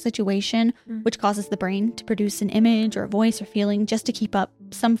life-threatening situation, which causes the brain to produce an image or a voice or feeling just to keep up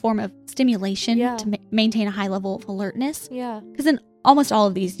some form of stimulation to maintain a high level of alertness. Yeah. Because in almost all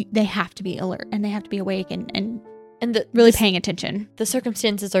of these, they have to be alert and they have to be awake and really paying attention. The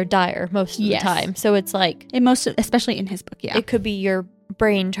circumstances are dire most of the time. So it's like... especially in his book, It could be your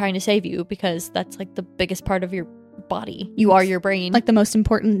brain trying to save you, because that's like the biggest part of your body. You are your brain. Like the most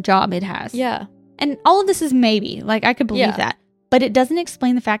important job it has. Yeah. And all of this is maybe. Like, I could believe that. But it doesn't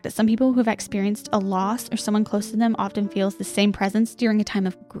explain the fact that some people who have experienced a loss or someone close to them often feels the same presence during a time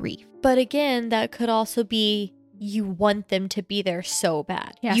of grief. But again, that could also be you want them to be there so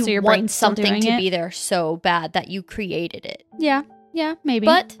bad. Yeah, you so your want brain's something to be there so bad that you created it. Yeah, maybe.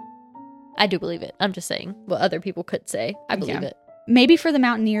 But I do believe it. I'm just saying what other people could say. I believe it. Maybe for the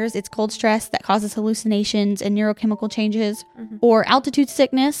mountaineers, it's cold stress that causes hallucinations and neurochemical changes, or altitude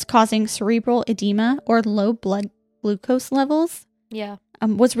sickness causing cerebral edema or low blood glucose levels. Yeah.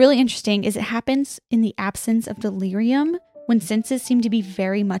 What's really interesting is it happens in the absence of delirium when senses seem to be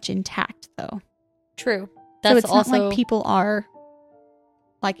very much intact, though. True. So it's not like people are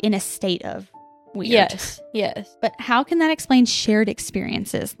like in a state of weird. Yes. But how can that explain shared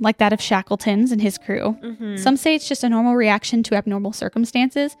experiences like that of Shackleton's and his crew? Some say it's just a normal reaction to abnormal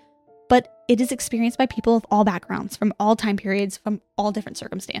circumstances, but it is experienced by people of all backgrounds, from all time periods, from all different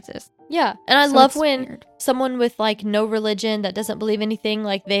circumstances. Yeah. And I love when someone with like no religion that doesn't believe anything,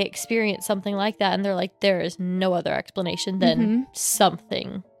 like they experience something like that and they're like, there is no other explanation than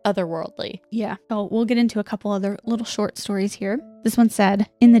something otherworldly. Yeah. So we'll get into a couple other little short stories here. This one said,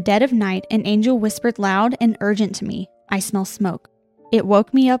 "In the dead of night, an angel whispered loud and urgent to me, 'I smell smoke.' It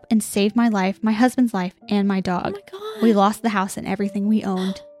woke me up and saved my life, my husband's life, and my dog. Oh my God. We lost the house and everything we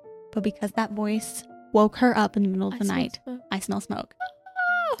owned. But because that voice woke her up in the middle of the night, I smell smoke.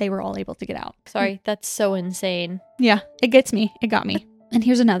 They were all able to get out." Sorry, that's so insane. Yeah, it gets me. It got me. And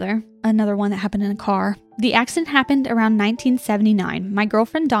here's another one that happened in a car. The accident happened around 1979. My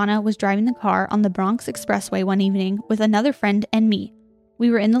girlfriend Donna was driving the car on the Bronx Expressway one evening with another friend and me. We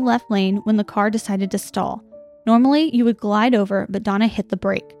were in the left lane when the car decided to stall. Normally, you would glide over, but Donna hit the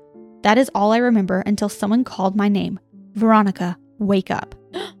brake. That is all I remember until someone called my name. "Veronica, wake up."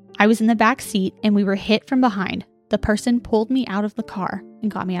 I was in the back seat and we were hit from behind. The person pulled me out of the car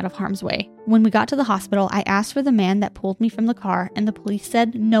and got me out of harm's way. When we got to the hospital, I asked for the man that pulled me from the car, and the police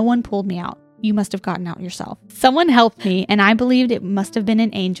said, "No one pulled me out. You must have gotten out yourself." Someone helped me, and I believed it must have been an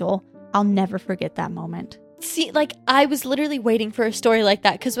angel. I'll never forget that moment. See, like, I was literally waiting for a story like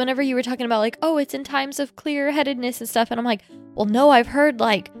that, because whenever you were talking about, like, oh, it's in times of clear-headedness and stuff, and I'm like, well, no, I've heard,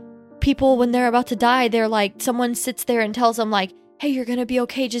 like, people, when they're about to die, they're like, someone sits there and tells them, like, hey, you're gonna be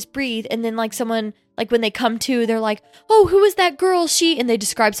okay, just breathe. And then, like, someone, like, when they come to, they're like, oh, who is that girl? And they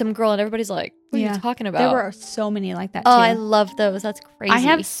describe some girl, and everybody's like, what are you talking about? There were so many like that, too. Oh, I love those. That's crazy. I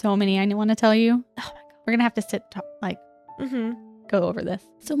have so many I want to tell you. Oh, my God. We're gonna have to sit, go over this.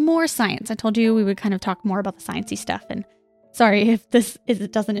 So more science. I told you we would kind of talk more about the sciencey stuff. And Sorry if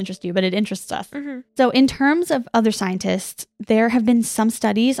it doesn't interest you, but it interests us. So in terms of other scientists, there have been some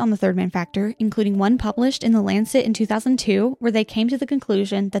studies on the third man factor, including one published in The Lancet in 2002, where they came to the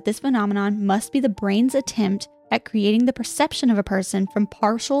conclusion that this phenomenon must be the brain's attempt at creating the perception of a person from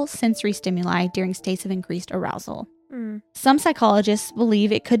partial sensory stimuli during states of increased arousal. Some psychologists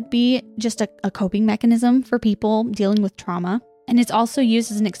believe it could be just a coping mechanism for people dealing with trauma, and it's also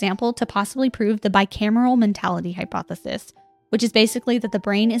used as an example to possibly prove the bicameral mentality hypothesis, which is basically that the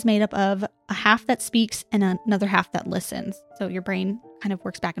brain is made up of a half that speaks and another half that listens. So your brain kind of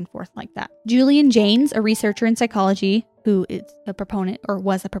works back and forth like that. Julian Jaynes, a researcher in psychology who is a proponent or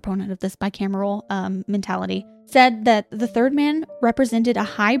was a proponent of this bicameral mentality, said that the third man represented a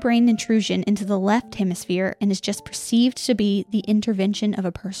high brain intrusion into the left hemisphere and is just perceived to be the intervention of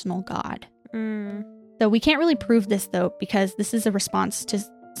a personal god. So we can't really prove this, though, because this is a response to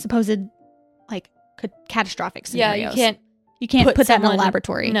supposed, like, catastrophic scenarios. Yeah, you can't put that in a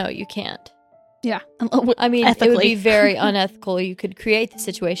laboratory. No, you can't. Yeah. I mean, ethically. It would be very unethical. You could create the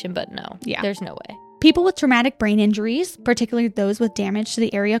situation, but no. Yeah. There's no way. People with traumatic brain injuries, particularly those with damage to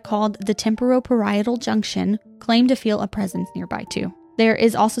the area called the temporoparietal junction, claim to feel a presence nearby, too. There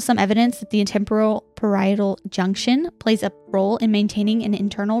is also some evidence that the temporoparietal junction plays a role in maintaining an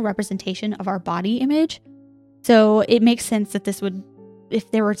internal representation of our body image. So it makes sense that this would,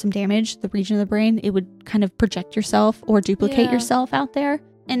 if there were some damage to the region of the brain, it would kind of project yourself or duplicate yourself out there.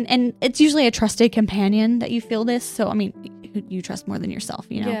 And it's usually a trusted companion that you feel this. So, I mean, you trust more than yourself,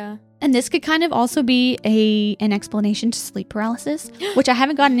 you know? Yeah. And this could kind of also be an explanation to sleep paralysis, which I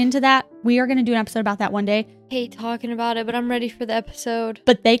haven't gotten into that. We are going to do an episode about that one day. Hate talking about it, but I'm ready for the episode.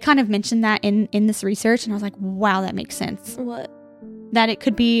 But they kind of mentioned that in this research, and I was like, wow, that makes sense. What? That it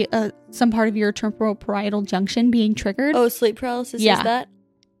could be some part of your temporoparietal junction being triggered. Oh, sleep paralysis, is that?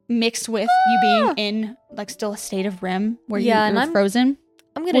 Mixed with you being in, like, still a state of REM where you're frozen.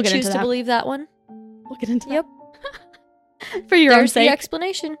 I'm going to choose to believe that one. We'll get into that. For your own sake. There's the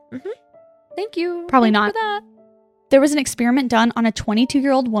explanation. Thank you. Probably Thank not. You for that. There was an experiment done on a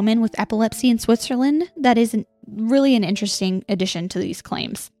 22-year-old woman with epilepsy in Switzerland that is really an interesting addition to these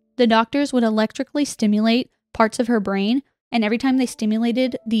claims. The doctors would electrically stimulate parts of her brain, and every time they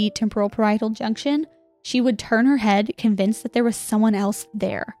stimulated the temporoparietal junction, she would turn her head, convinced that there was someone else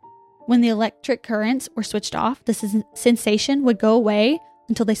there. When the electric currents were switched off, the sensation would go away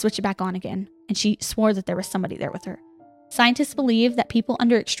until they switched it back on again, and she swore that there was somebody there with her. Scientists believe that people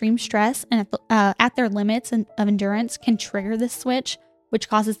under extreme stress and at their limits of endurance can trigger this switch, which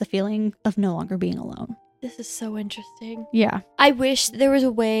causes the feeling of no longer being alone. This is so interesting. Yeah. I wish there was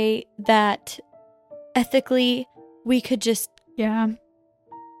a way that ethically we could just... Yeah.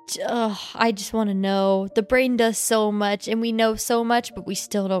 I just want to know. The brain does so much, and we know so much, but we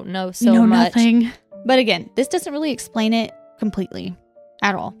still don't know so much. Nothing. But again, this doesn't really explain it completely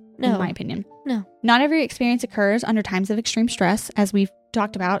at all, in my opinion. No. Not every experience occurs under times of extreme stress, as we've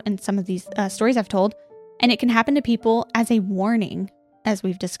talked about in some of these stories I've told, and it can happen to people as a warning, as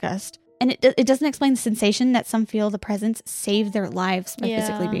we've discussed. And it doesn't explain the sensation that some feel the presence saved their lives by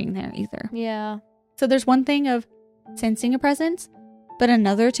physically being there either. Yeah. So there's one thing of sensing a presence, but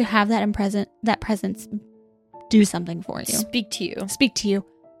another to have that presence do something for you. Speak to you.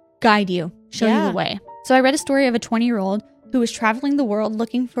 Guide you. Show you the way. So I read a story of a 20-year-old who was traveling the world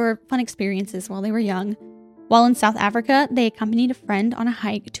looking for fun experiences while they were young. While in South Africa, they accompanied a friend on a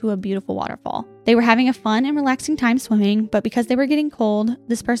hike to a beautiful waterfall. They were having a fun and relaxing time swimming, but because they were getting cold,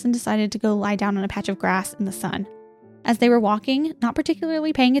 this person decided to go lie down on a patch of grass in the sun. As they were walking, not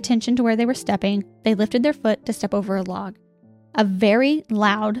particularly paying attention to where they were stepping, they lifted their foot to step over a log. A very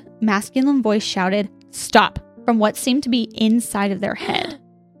loud, masculine voice shouted, "Stop!" from what seemed to be inside of their head.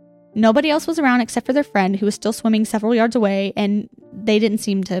 Nobody else was around except for their friend, who was still swimming several yards away, and they didn't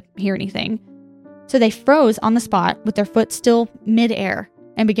seem to hear anything. So they froze on the spot with their foot still mid-air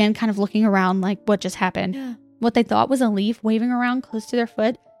and began kind of looking around like what just happened. Yeah. What they thought was a leaf waving around close to their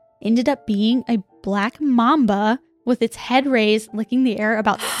foot ended up being a black mamba with its head raised, licking the air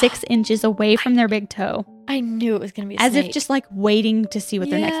about 6 inches away from their big toe. I knew it was going to be a As snake. if just like waiting to see what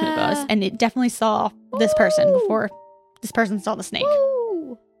their next move was. And it definitely saw this person before this person saw the snake.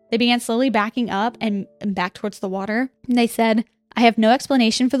 Ooh. They began slowly backing up and back towards the water. And they said, "I have no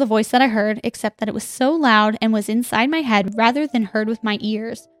explanation for the voice that I heard, except that it was so loud and was inside my head rather than heard with my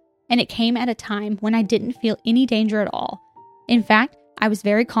ears. And it came at a time when I didn't feel any danger at all. In fact, I was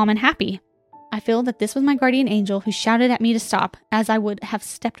very calm and happy. I feel that this was my guardian angel who shouted at me to stop, as I would have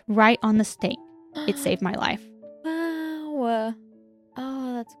stepped right on the snake. It saved my life." Wow.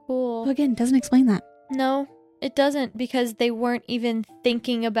 Oh, that's cool. So again, doesn't explain that. No, it doesn't, because they weren't even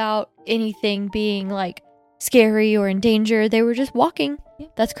thinking about anything being like scary or in danger. They were just walking. Yeah.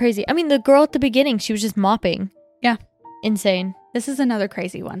 That's crazy. I mean, the girl at the beginning, she was just mopping. Yeah. Insane. This is another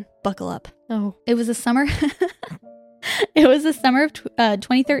crazy one. Buckle up. Oh. It was the summer. It was the summer of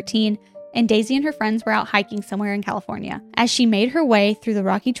 2013, and Daisy and her friends were out hiking somewhere in California. As she made her way through the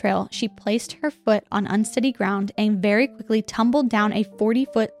rocky trail, she placed her foot on unsteady ground and very quickly tumbled down a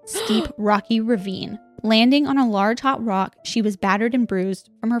 40-foot steep rocky ravine. Landing on a large hot rock, she was battered and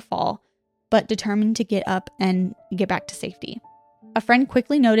bruised from her fall, but determined to get up and get back to safety. A friend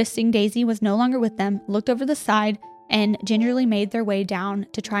quickly noticing Daisy was no longer with them, looked over the side, and gingerly made their way down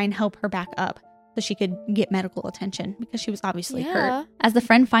to try and help her back up so she could get medical attention because she was obviously hurt. As the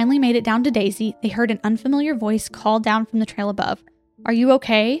friend finally made it down to Daisy, they heard an unfamiliar voice call down from the trail above. "Are you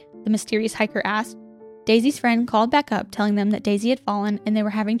okay?" the mysterious hiker asked. Daisy's friend called back up, telling them that Daisy had fallen and they were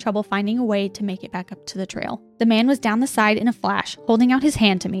having trouble finding a way to make it back up to the trail. The man was down the side in a flash, holding out his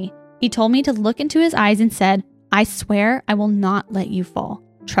hand to me. He told me to look into his eyes and said, "I swear I will not let you fall.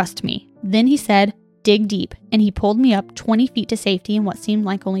 Trust me." Then he said, "Dig deep," and he pulled me up 20 feet to safety in what seemed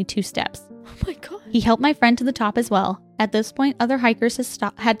like only 2 steps. Oh my God. He helped my friend to the top as well. At this point, other hikers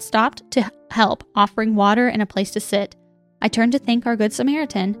had stopped to help, offering water and a place to sit. I turned to thank our good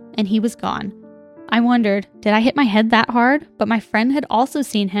Samaritan, and he was gone. I wondered, did I hit my head that hard? But my friend had also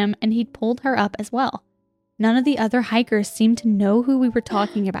seen him, and he'd pulled her up as well. None of the other hikers seemed to know who we were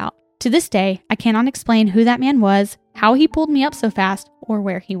talking about. To this day, I cannot explain who that man was, how he pulled me up so fast, or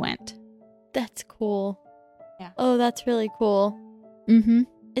where he went. That's cool. Yeah. Oh, that's really cool. Mm-hmm.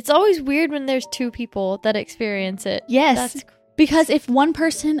 It's always weird when there's 2 people that experience it. Yes. That's Because if one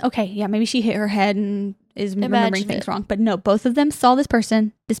person, okay, yeah, maybe she hit her head and is remembering things wrong, but no, both of them saw this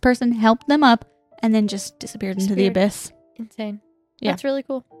person helped them up, and then just disappeared into the abyss. Insane. Yeah. That's really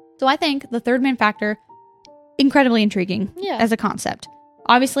cool. So I think the third man factor, incredibly intriguing as a concept.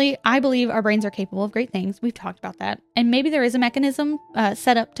 Obviously, I believe our brains are capable of great things. We've talked about that. And maybe there is a mechanism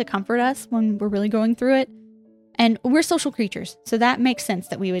set up to comfort us when we're really going through it. And we're social creatures, so that makes sense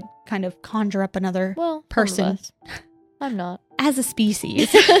that we would kind of conjure up another person. I'm not. As a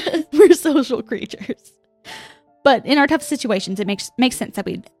species, we're social creatures. But in our tough situations, it makes sense that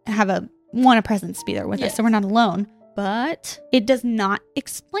we'd have a presence be there with us, so we're not alone. But it does not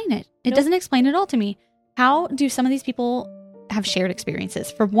explain it. It doesn't explain it all to me. How do some of these people have shared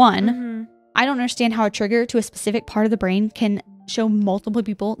experiences? For one, I don't understand how a trigger to a specific part of the brain can show multiple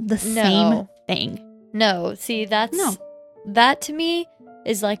people the same thing. No, see, that to me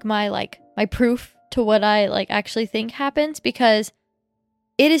is like my proof to what I actually think happens, because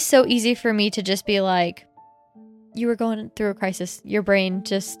it is so easy for me to just be like, you were going through a crisis, your brain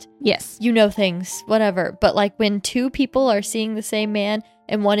just, you know things, whatever. But when 2 people are seeing the same man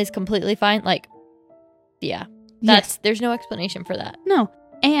and one is completely fine, there's no explanation for that. No.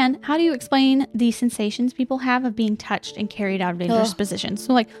 And how do you explain the sensations people have of being touched and carried out of dangerous positions?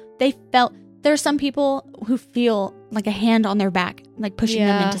 So there are some people who feel like a hand on their back, pushing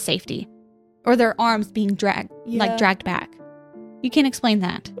them into safety, or their arms being dragged back. You can't explain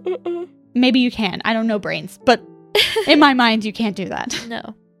that. Maybe you can. I don't know brains, but in my mind, you can't do that.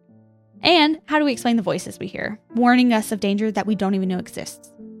 No. And how do we explain the voices we hear, warning us of danger that we don't even know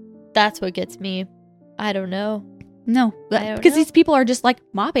exists? That's what gets me. I don't know. No, because these people are just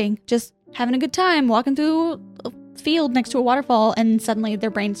mopping, just having a good time, walking through a field next to a waterfall, and suddenly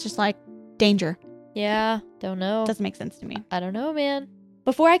their brain's just danger. Yeah, don't know. Doesn't make sense to me. I don't know, man.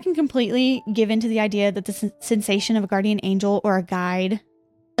 Before I can completely give into the idea that the sensation of a guardian angel or a guide,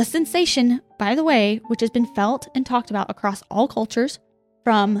 a sensation, by the way, which has been felt and talked about across all cultures,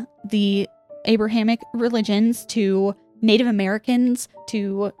 from the Abrahamic religions to Native Americans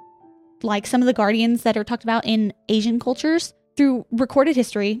to some of the guardians that are talked about in Asian cultures, through recorded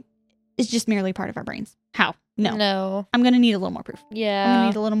history, is just merely part of our brains. How? No. I'm going to need a little more proof. Yeah. I'm going to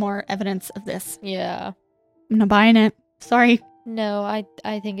need a little more evidence of this. Yeah. I'm not buying it. Sorry. No,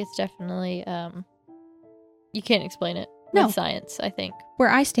 I think it's definitely, you can't explain it with science, I think.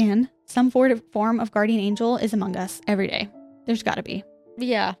 Where I stand, some form of guardian angel is among us every day. There's got to be.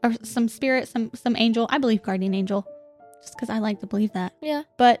 Yeah. Or some spirit, some angel. I believe guardian angel, just because I like to believe that. Yeah.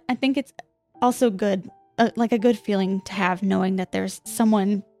 But I think it's also good, a good feeling to have, knowing that there's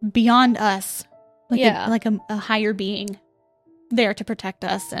someone beyond us, a higher being there to protect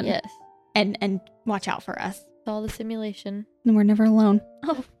us and watch out for us. It's all the simulation. And we're never alone.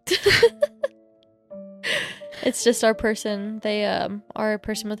 Oh. It's just our person. They are a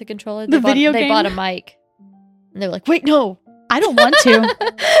person with a controller. They bought a mic. And they're like, wait, no. I don't want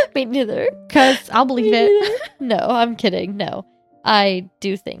to. Me neither. Because I'll believe it. No, I'm kidding. No. I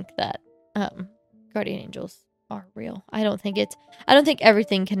do think that guardian angels are real. I don't think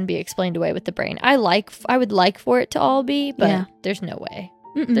everything can be explained away with the brain. I would like for it to all be, but there's no way.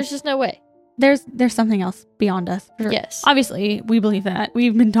 Mm-mm. There's just no way. There's something else beyond us. For sure. Yes. Obviously, we believe that.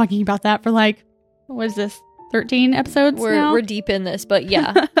 We've been talking about that for like, what is this, 13 episodes now? We're deep in this, but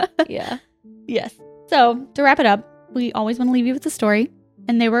yeah. Yeah. Yes. So, to wrap it up, we always want to leave you with a story.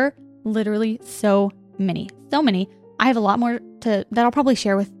 And there were literally so many. So many. I have a lot more that I'll probably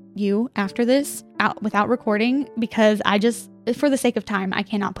share with you after this without recording, because I just, for the sake of time, I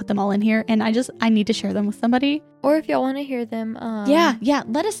cannot put them all in here, and I need to share them with somebody. Or if y'all want to hear them, yeah,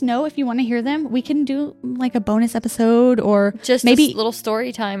 let us know if you want to hear them. We can do like a bonus episode, or just maybe a little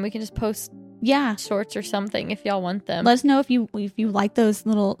story time. We can just post shorts or something if y'all want them. Let us know if you like those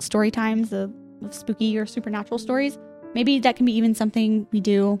little story times of spooky or supernatural stories. Maybe that can be even something we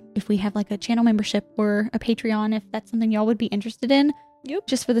do if we have like a channel membership or a Patreon, if that's something y'all would be interested in. Yep.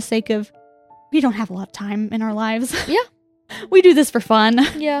 Just for the sake of, we don't have a lot of time in our lives. Yeah. We do this for fun.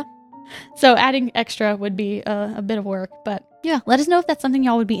 Yeah. So adding extra would be a bit of work. But yeah, let us know if that's something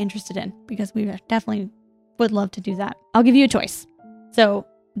y'all would be interested in, because we definitely would love to do that. I'll give you a choice. So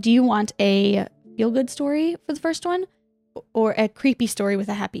do you want a feel-good story for the first one, or a creepy story with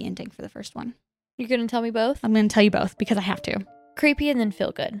a happy ending for the first one? You're going to tell me both? I'm going to tell you both because I have to. Creepy and then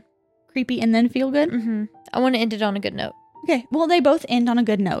feel good. Creepy and then feel good? Mm-hmm. I want to end it on a good note. Okay, well, they both end on a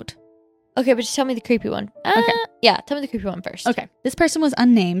good note. Okay, but just tell me the creepy one. Okay. Yeah, tell me the creepy one first. Okay. This person was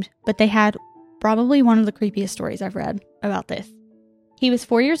unnamed, but they had probably one of the creepiest stories I've read about this. He was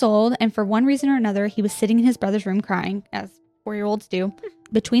 4 years old, and for one reason or another, he was sitting in his brother's room crying, as 4-year-olds do.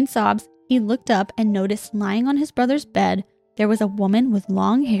 Between sobs, he looked up and noticed lying on his brother's bed, there was a woman with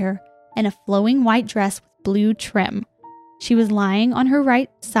long hair and a flowing white dress with blue trim. She was lying on her right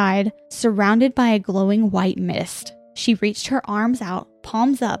side, surrounded by a glowing white mist. She reached her arms out,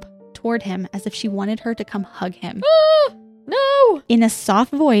 palms up, toward him as if she wanted her to come hug him. No! In a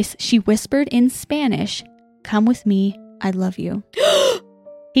soft voice, she whispered in Spanish, "Come with me, I love you."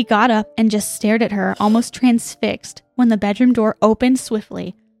 He got up and just stared at her, almost transfixed, when the bedroom door opened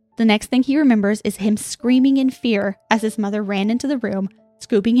swiftly. The next thing he remembers is him screaming in fear as his mother ran into the room,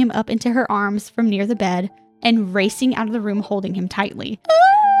 scooping him up into her arms from near the bed, and racing out of the room holding him tightly.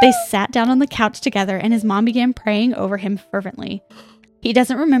 They sat down on the couch together, and his mom began praying over him fervently. He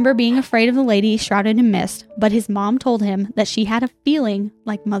doesn't remember being afraid of the lady shrouded in mist, but his mom told him that she had a feeling,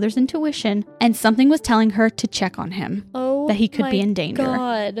 like mother's intuition, and something was telling her to check on him, that he could be in danger.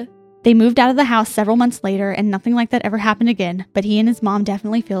 God. They moved out of the house several months later, and nothing like that ever happened again, but he and his mom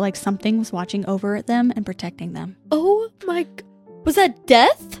definitely feel like something was watching over them and protecting them. Oh my... Was that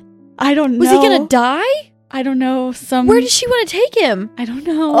death? I don't know. Was he gonna die? I don't know. Where does she want to take him? I don't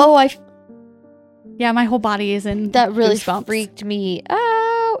know. Oh, yeah, my whole body is in that really goosebumps. Freaked me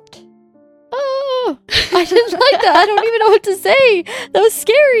out. Oh, I didn't like that. I don't even know what to say. That was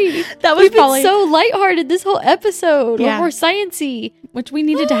scary. We've been so lighthearted this whole episode. Yeah. Or more sciencey. Which we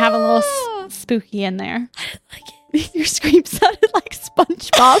needed to have a little spooky in there. I didn't like it. Your scream sounded like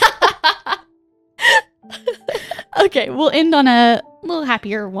SpongeBob. Okay, we'll end on a little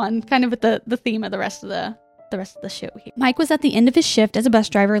happier one, kind of with the theme of the rest of the show here. Mike was at the end of his shift as a bus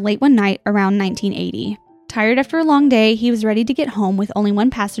driver late one night around 1980. Tired after a long day, he was ready to get home with only one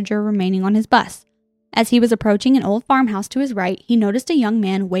passenger remaining on his bus. As he was approaching an old farmhouse to his right, he noticed a young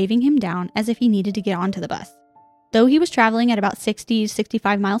man waving him down as if he needed to get onto the bus. Though he was traveling at about 60 to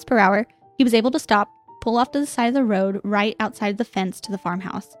 65 miles per hour, he was able to stop, pull off to the side of the road right outside the fence to the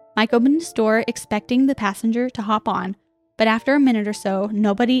farmhouse. Mike opened his door, expecting the passenger to hop on, but after a minute or so,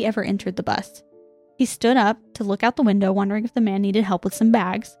 nobody ever entered the bus. He stood up to look out the window, wondering if the man needed help with some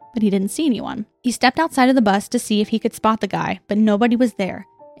bags, but he didn't see anyone. He stepped outside of the bus to see if he could spot the guy, but nobody was there.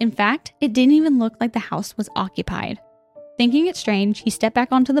 In fact, it didn't even look like the house was occupied. Thinking it strange, he stepped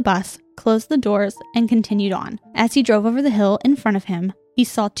back onto the bus, closed the doors, and continued on. As he drove over the hill in front of him, he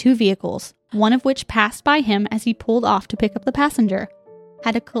saw two vehicles, one of which passed by him as he pulled off to pick up the passenger.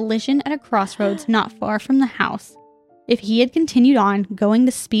 Had a collision at a crossroads not far from the house. If he had continued on, going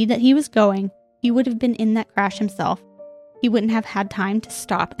the speed that he was going, he would have been in that crash himself. He wouldn't have had time to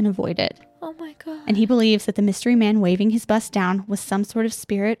stop and avoid it. Oh my God. And he believes that the mystery man waving his bus down was some sort of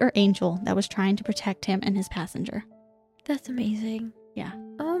spirit or angel that was trying to protect him and his passenger. That's amazing. Yeah.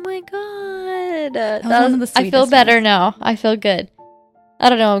 Oh my God. That was one of the sweetest I feel better ones. Now. I feel good. I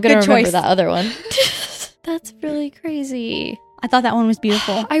don't know. I'm going to remember choice. that other one. That's really crazy. I thought that one was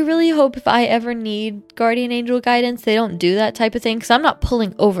beautiful. I really hope if I ever need guardian angel guidance, they don't do that type of thing, because I'm not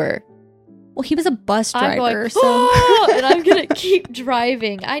pulling over. Well, he was a bus driver, I'm going, so oh, and I'm gonna keep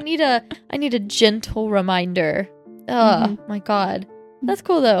driving. I need a gentle reminder. Oh my God, that's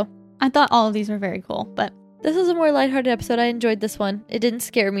cool though. I thought all of these were very cool, but This was a more lighthearted episode. I enjoyed this one. It didn't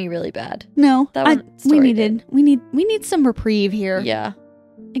scare me really bad. No, That one we story need some reprieve here. Yeah.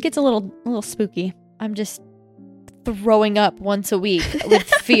 It gets a little spooky. I'm just throwing up once a week with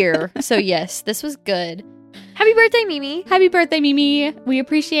fear. So yes, this was good. Happy birthday, Mimi. Happy birthday, Mimi. We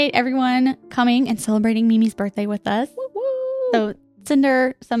appreciate everyone coming and celebrating Mimi's birthday with us. Woo-woo. So send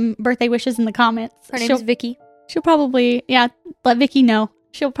her some birthday wishes in the comments. Her name's Vicky. She'll probably, let Vicky know.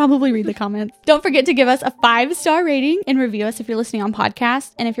 She'll probably read the comments. Don't forget to give us a 5-star rating and review us if you're listening on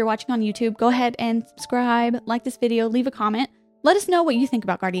podcast. And if you're watching on YouTube, go ahead and subscribe, like this video, leave a comment. Let us know what you think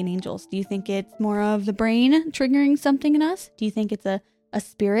about guardian angels. Do you think it's more of the brain triggering something in us? Do you think it's a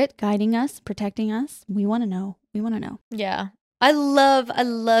spirit guiding us, protecting us? We want to know. Yeah. I love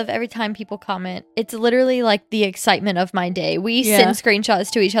every time people comment. It's literally like the excitement of my day. We send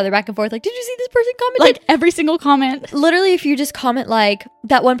screenshots to each other back and forth. Like, did you see this person commented? Like every single comment. Literally, if you just comment like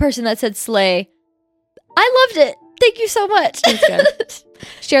that one person that said slay, I loved it. Thank you so much. It's good.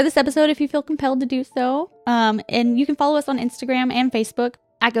 Share this episode if you feel compelled to do so. And you can follow us on Instagram and Facebook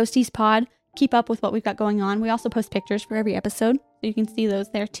at GhostieSpod. Keep up with what we've got going on. We also post pictures for every episode, so you can see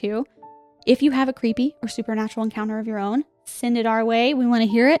those there too. If you have a creepy or supernatural encounter of your own, send it our way. We want to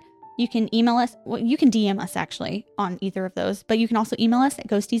hear it. You can email us. Well, you can DM us actually on either of those, but you can also email us at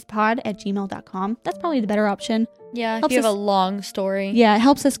ghostiespod@gmail.com. That's probably the better option. Yeah, Helps if you have us- a long story. Yeah, it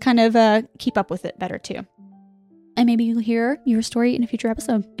helps us kind of keep up with it better too. And maybe you'll hear your story in a future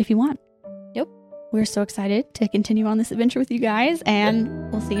episode if you want. Yep. We're so excited to continue on this adventure with you guys,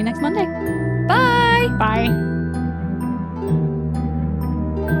 and we'll see you next Monday. Bye. Bye.